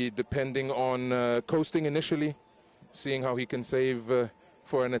 maybe depending on coasting initially, seeing how he can save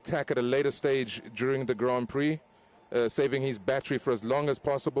for an attack at a later stage during the Grand Prix, saving his battery for as long as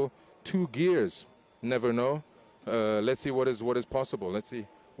possible. 2 gears, never know. Let's see what is possible. Let's see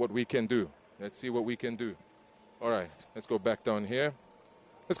what we can do. Let's see what we can do. All right, let's go back down here.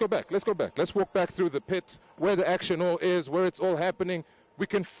 Let's go back, let's go back. Let's walk back through the pit where the action all is, where it's all happening. We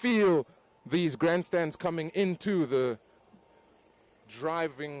can feel these grandstands coming into the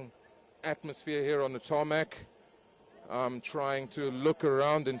driving atmosphere here on the tarmac. I'm trying to look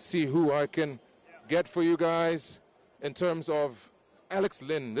around and see who I can get for you guys. In terms of Alex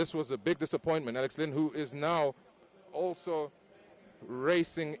Lynn, this was a big disappointment. Alex Lynn, who is now also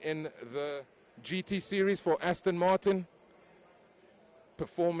racing in the GT series for Aston Martin,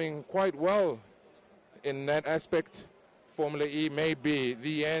 performing quite well in that aspect. Formula E may be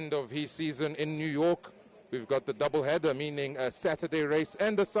the end of his season in New York. We've got the double header, meaning a Saturday race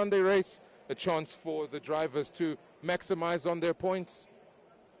and a Sunday race, a chance for the drivers to maximize on their points.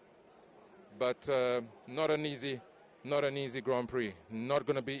 But not an easy Grand Prix. Not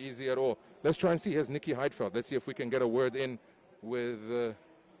going to be easy at all. Let's try and see. Here's Nicky Heidfeld. Let's see if we can get a word in with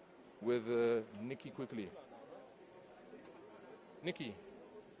Nicky quickly. Nicky,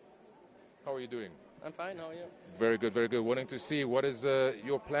 how are you doing? I'm fine, how are you? Very good, very good. Wanting to see what is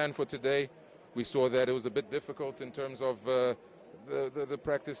your plan for today. We saw that it was a bit difficult in terms of the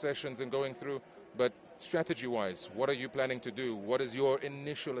practice sessions and going through, but strategy-wise, what are you planning to do? What is your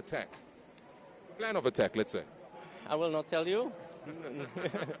initial attack? Plan of attack, let's say. I will not tell you.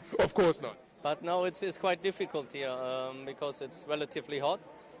 Of course not. But no, it's quite difficult here because it's relatively hot,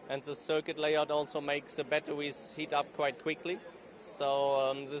 and the circuit layout also makes the batteries heat up quite quickly.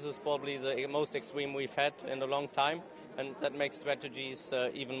 So this is probably the most extreme we've had in a long time, and that makes strategies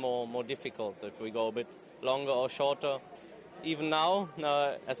even more difficult if we go a bit longer or shorter. Even now,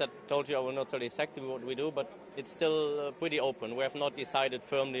 as I told you, I will not tell you exactly what we do, but it's still pretty open. We have not decided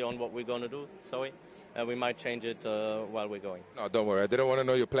firmly on what we're going to do, sorry. We might change it while we're going. No, don't worry. I didn't want to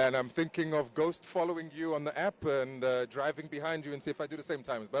know your plan. I'm thinking of Ghost following you on the app and driving behind you and see if I do the same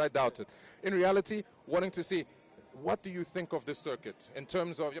time, but I doubt it. In reality, wanting to see, what do you think of this circuit in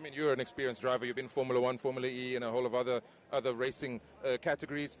terms of, I mean, you're an experienced driver, you've been Formula 1, Formula E, and a whole of other racing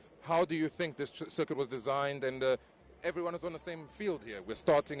categories. How do you think this circuit was designed? And everyone is on the same field here. We're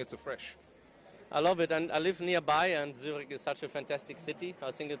starting, it's a fresh. I love it, and I live nearby, and Zurich is such a fantastic city.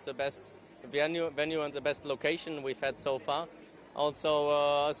 I think it's the best venue and the best location we've had so far.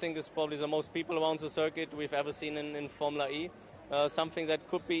 Also, I think it's probably the most people around the circuit we've ever seen in Formula E. Something that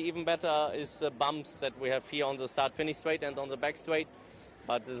could be even better is the bumps that we have here on the start-finish straight and on the back straight.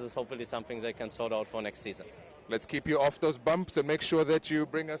 But this is hopefully something they can sort out for next season. Let's keep you off those bumps and make sure that you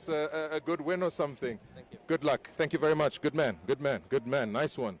bring us a good win or something. Thank you. Good luck. Thank you very much. Good man, good man, good man.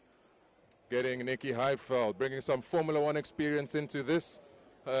 Nice one. Getting Nicky Heidfeld, bringing some Formula 1 experience into this.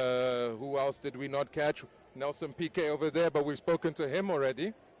 Who else did we not catch? Nelson Piquet over there, but we've spoken to him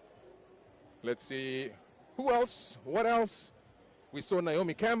already. Let's see. Who else? What else? We saw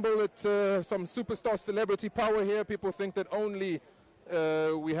Naomi Campbell at some superstar celebrity power here. People think that only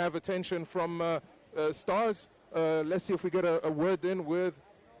we have attention from stars. Let's see if we get a word in with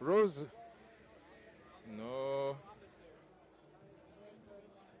Rose. No.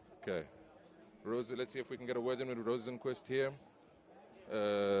 Okay. Rose, let's see if we can get a word in with Rosenquist here.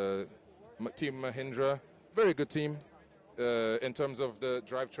 Team Mahindra, very good team in terms of the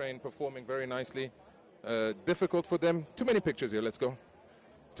drivetrain, performing very nicely. Difficult for them. Too many pictures here. Let's go.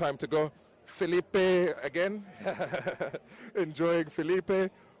 Time to go. Felipe again. Enjoying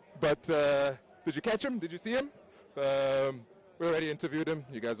Felipe. But did you catch him? Did you see him? We already interviewed him.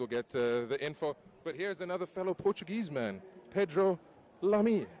 You guys will get the info. But here's another fellow Portuguese man, Pedro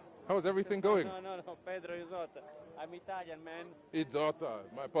Lamy. How's everything going? No, Pedro is not. I'm Italian, man. Idiota.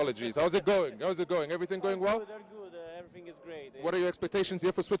 My apologies. How's it going? How's it going? Everything going well? They're good. Everything is great. What are your expectations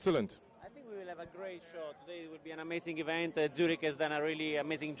here for Switzerland? I think we will have a great show. Today will be an amazing event. Zurich has done a really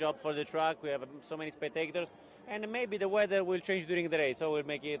amazing job for the track. We have so many spectators. And maybe the weather will change during the race, so we'll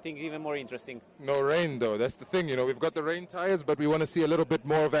make things even more interesting. No rain, though. That's the thing. You know, we've got the rain tires, but we want to see a little bit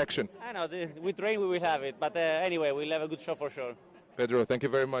more of action. I know. With rain, we will have it. But anyway, we'll have a good show for sure. Pedro, thank you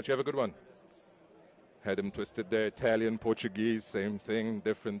very much. You have a good one. Had him twisted there. Italian, Portuguese, same thing,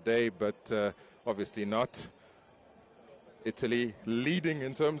 different day, but obviously not. Italy leading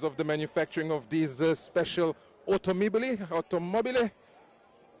in terms of the manufacturing of these special automobile.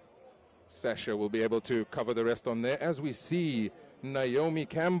 Sasha will be able to cover the rest on there as we see Naomi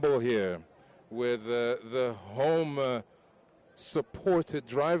Campbell here with the home supported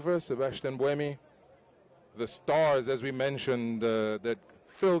driver, Sebastian Buemi. The stars, as we mentioned, that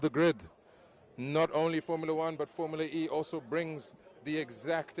fill the grid. Not only Formula One, but Formula E also brings the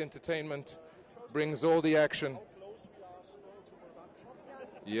exact entertainment, brings all the action.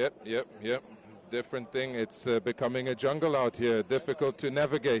 Yep. Different thing. It's becoming a jungle out here, difficult to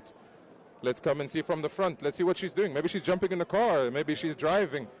navigate. Let's come and see from the front. Let's see what she's doing. Maybe she's jumping in the car. Maybe she's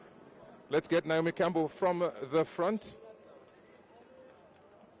driving. Let's get Naomi Campbell from the front.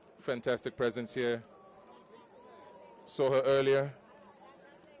 Fantastic presence here. Saw her earlier.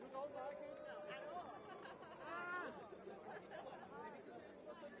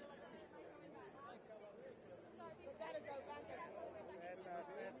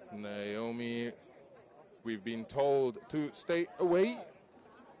 Naomi, we've been told to stay away.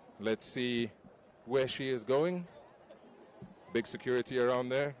 Let's see where she is going. Big security around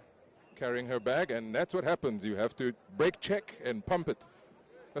there, carrying her bag, and that's what happens. You have to brake check and pump it.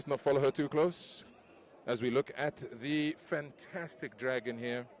 Let's not follow her too close. As we look at the fantastic dragon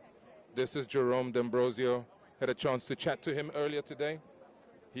here, this is Jerome D'Ambrosio. Had a chance to chat to him earlier today.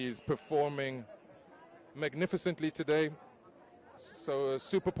 He's performing magnificently today. So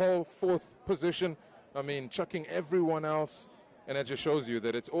Super Pole, 4th position. I mean, chucking everyone else. And it just shows you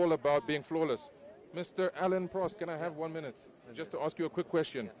that it's all about being flawless. Mr. Alan Prost, can I have 1 minute? Just to ask you a quick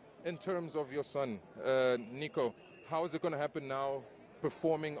question. In terms of your son, Nico, how is it going to happen now,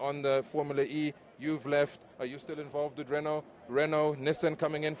 performing on the Formula E? You've left. Are you still involved with Renault? Renault, Nissan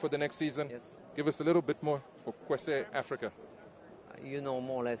coming in for the next season? Yes. Give us a little bit more for Quesse Africa. You know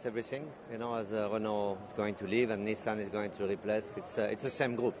more or less everything, you know, as Renault is going to leave and Nissan is going to replace. It's the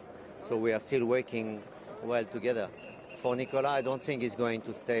same group. So we are still working well together. For Nicola, I don't think he's going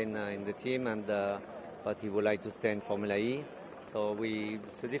to stay in the team, but he would like to stay in Formula E. So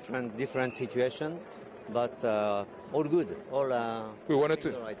it's a different situation, but all good. We wanted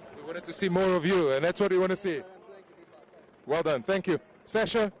to see more of you, and that's what we want to see. Well done, thank you.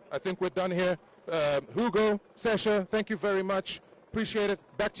 Sasha, I think we're done here. Hugo, Sasha, thank you very much. Appreciate it.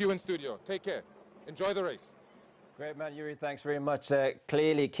 Back to you in studio. Take care. Enjoy the race. Great, man, Yuri. Thanks very much.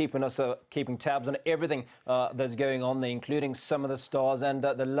 Clearly keeping tabs on everything that's going on there, including some of the stars and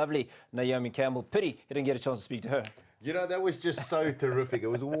the lovely Naomi Campbell. Pity you didn't get a chance to speak to her. You know, that was just so terrific. It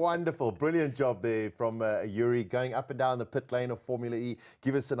was wonderful. Brilliant job there from Yuri, going up and down the pit lane of Formula E.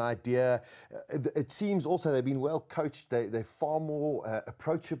 Give us an idea. It seems also they've been well coached. They're far more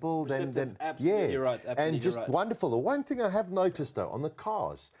approachable than absolutely right. Absolutely and just right. wonderful. The one thing I have noticed, though, on the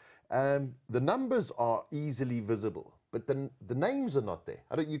cars, the numbers are easily visible, but the names are not there.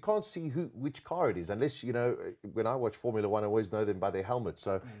 You can't see which car it is, unless, you know, when I watch Formula One, I always know them by their helmets.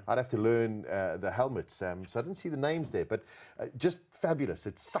 So I'd have to learn the helmets. So I didn't see the names there, but just fabulous.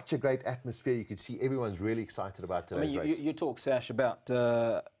 It's such a great atmosphere. You can see everyone's really excited about today's race. You talk, Sash, about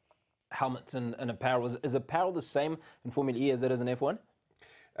helmets and apparel. Is apparel the same in Formula E as it is in F1?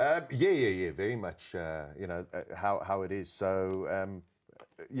 Yeah, very much, you know, how it is. So,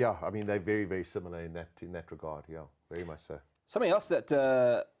 yeah, I mean, they're very, very similar in that regard, yeah. Very much so. Something else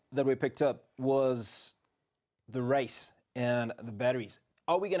that we picked up was the race and the batteries.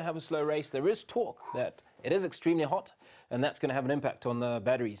 Are we going to have a slow race? There is talk that it is extremely hot, and that's going to have an impact on the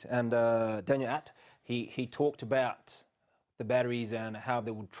batteries. And Daniel Att, he talked about the batteries and how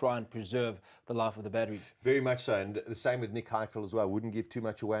they would try and preserve the life of the batteries. Very much so, and the same with Nick Heidfeld as well. Wouldn't give too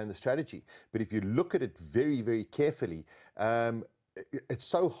much away in the strategy. But if you look at it very, very carefully, it's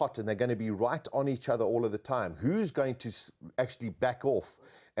so hot and they're going to be right on each other all of the time. Who's going to actually back off?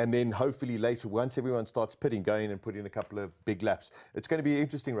 And then hopefully later, once everyone starts pitting, go in and put in a couple of big laps. It's going to be an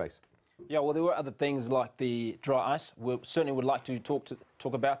interesting race. Yeah, well, there were other things like the dry ice. We certainly would like to talk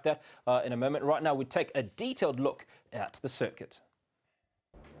about that in a moment. Right now, we take a detailed look at the circuit.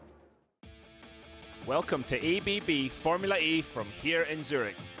 Welcome to ABB Formula E from here in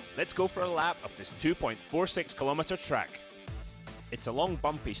Zurich. Let's go for a lap of this 2.46 kilometre track. It's a long,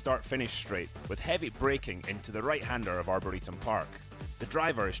 bumpy start-finish straight with heavy braking into the right-hander of Arboretum Park. The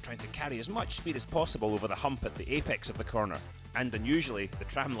driver is trying to carry as much speed as possible over the hump at the apex of the corner, and unusually the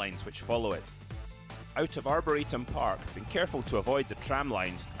tram lines which follow it. Out of Arboretum Park, be careful to avoid the tram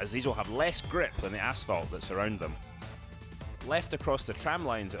lines as these will have less grip than the asphalt that's around them. Left across the tram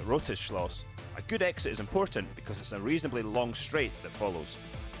lines at Rotisschloss, a good exit is important because it's a reasonably long straight that follows.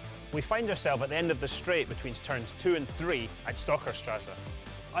 We find ourselves at the end of the straight between turns 2 and 3 at Stockerstrasse.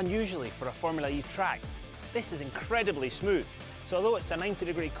 Unusually for a Formula E track, this is incredibly smooth. So although it's a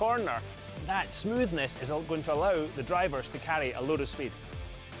 90-degree corner, that smoothness is going to allow the drivers to carry a load of speed.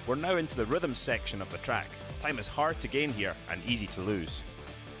 We're now into the rhythm section of the track. Time is hard to gain here and easy to lose.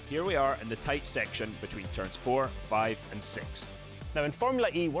 Here we are in the tight section between turns 4, 5 and 6. Now in Formula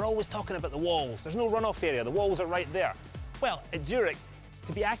E, we're always talking about the walls. There's no runoff area, the walls are right there. Well, at Zurich,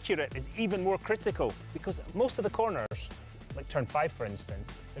 to be accurate is even more critical because most of the corners, like turn 5 for instance,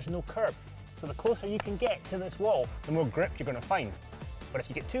 there's no curb. So the closer you can get to this wall, the more grip you're going to find. But if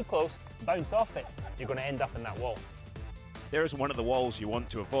you get too close, bounce off it, you're going to end up in that wall. There's one of the walls you want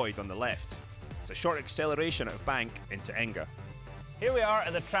to avoid on the left. It's a short acceleration out of bank into Enga. Here we are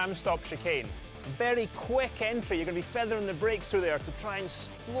at the tram stop chicane. Very quick entry, you're going to be feathering the brakes through there to try and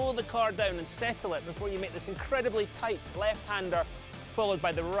slow the car down and settle it before you make this incredibly tight left-hander followed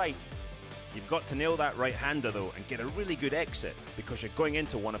by the right. You've got to nail that right-hander though and get a really good exit because you're going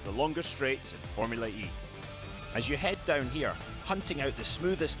into one of the longest straights in Formula E. As you head down here, hunting out the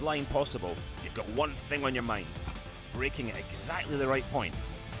smoothest line possible, you've got one thing on your mind: braking at exactly the right point.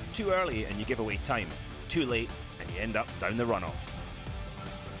 Too early and you give away time, too late and you end up down the runoff.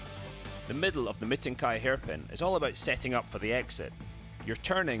 The middle of the Mittenkai hairpin is all about setting up for the exit. You're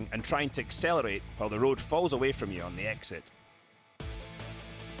turning and trying to accelerate while the road falls away from you on the exit.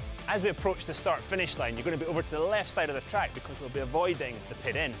 As we approach the start-finish line, you're going to be over to the left side of the track because we'll be avoiding the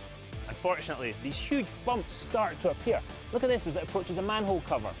pit-in. Unfortunately, these huge bumps start to appear. Look at this as it approaches a manhole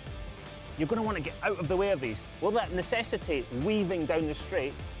cover. You're going to want to get out of the way of these. Will that necessitate weaving down the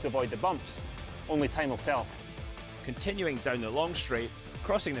straight to avoid the bumps? Only time will tell. Continuing down the long straight,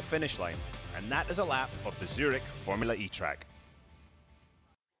 crossing the finish line, and that is a lap of the Zurich Formula E track.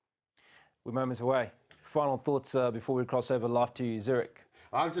 We're moments away. Final thoughts before we cross over live to Zurich.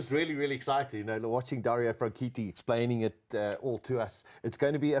 I'm just really, really excited, you know, watching Dario Franchitti explaining it all to us. It's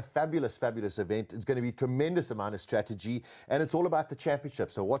going to be a fabulous, fabulous event. It's going to be a tremendous amount of strategy, and it's all about the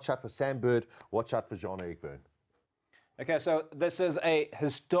championship. So watch out for Sam Bird, watch out for Jean-Eric Vergne. Okay, so this is a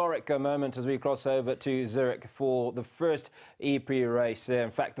historic moment as we cross over to Zurich for the first E-Prix race.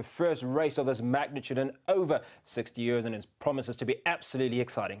 In fact, the first race of this magnitude in over 60 years, and it promises to be absolutely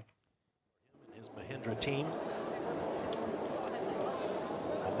exciting. His Mahindra team.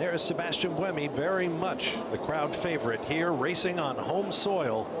 And there's Sebastian Buemi, very much the crowd favorite here, racing on home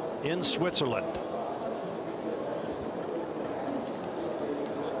soil in Switzerland.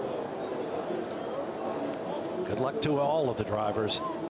 Good luck to all of the drivers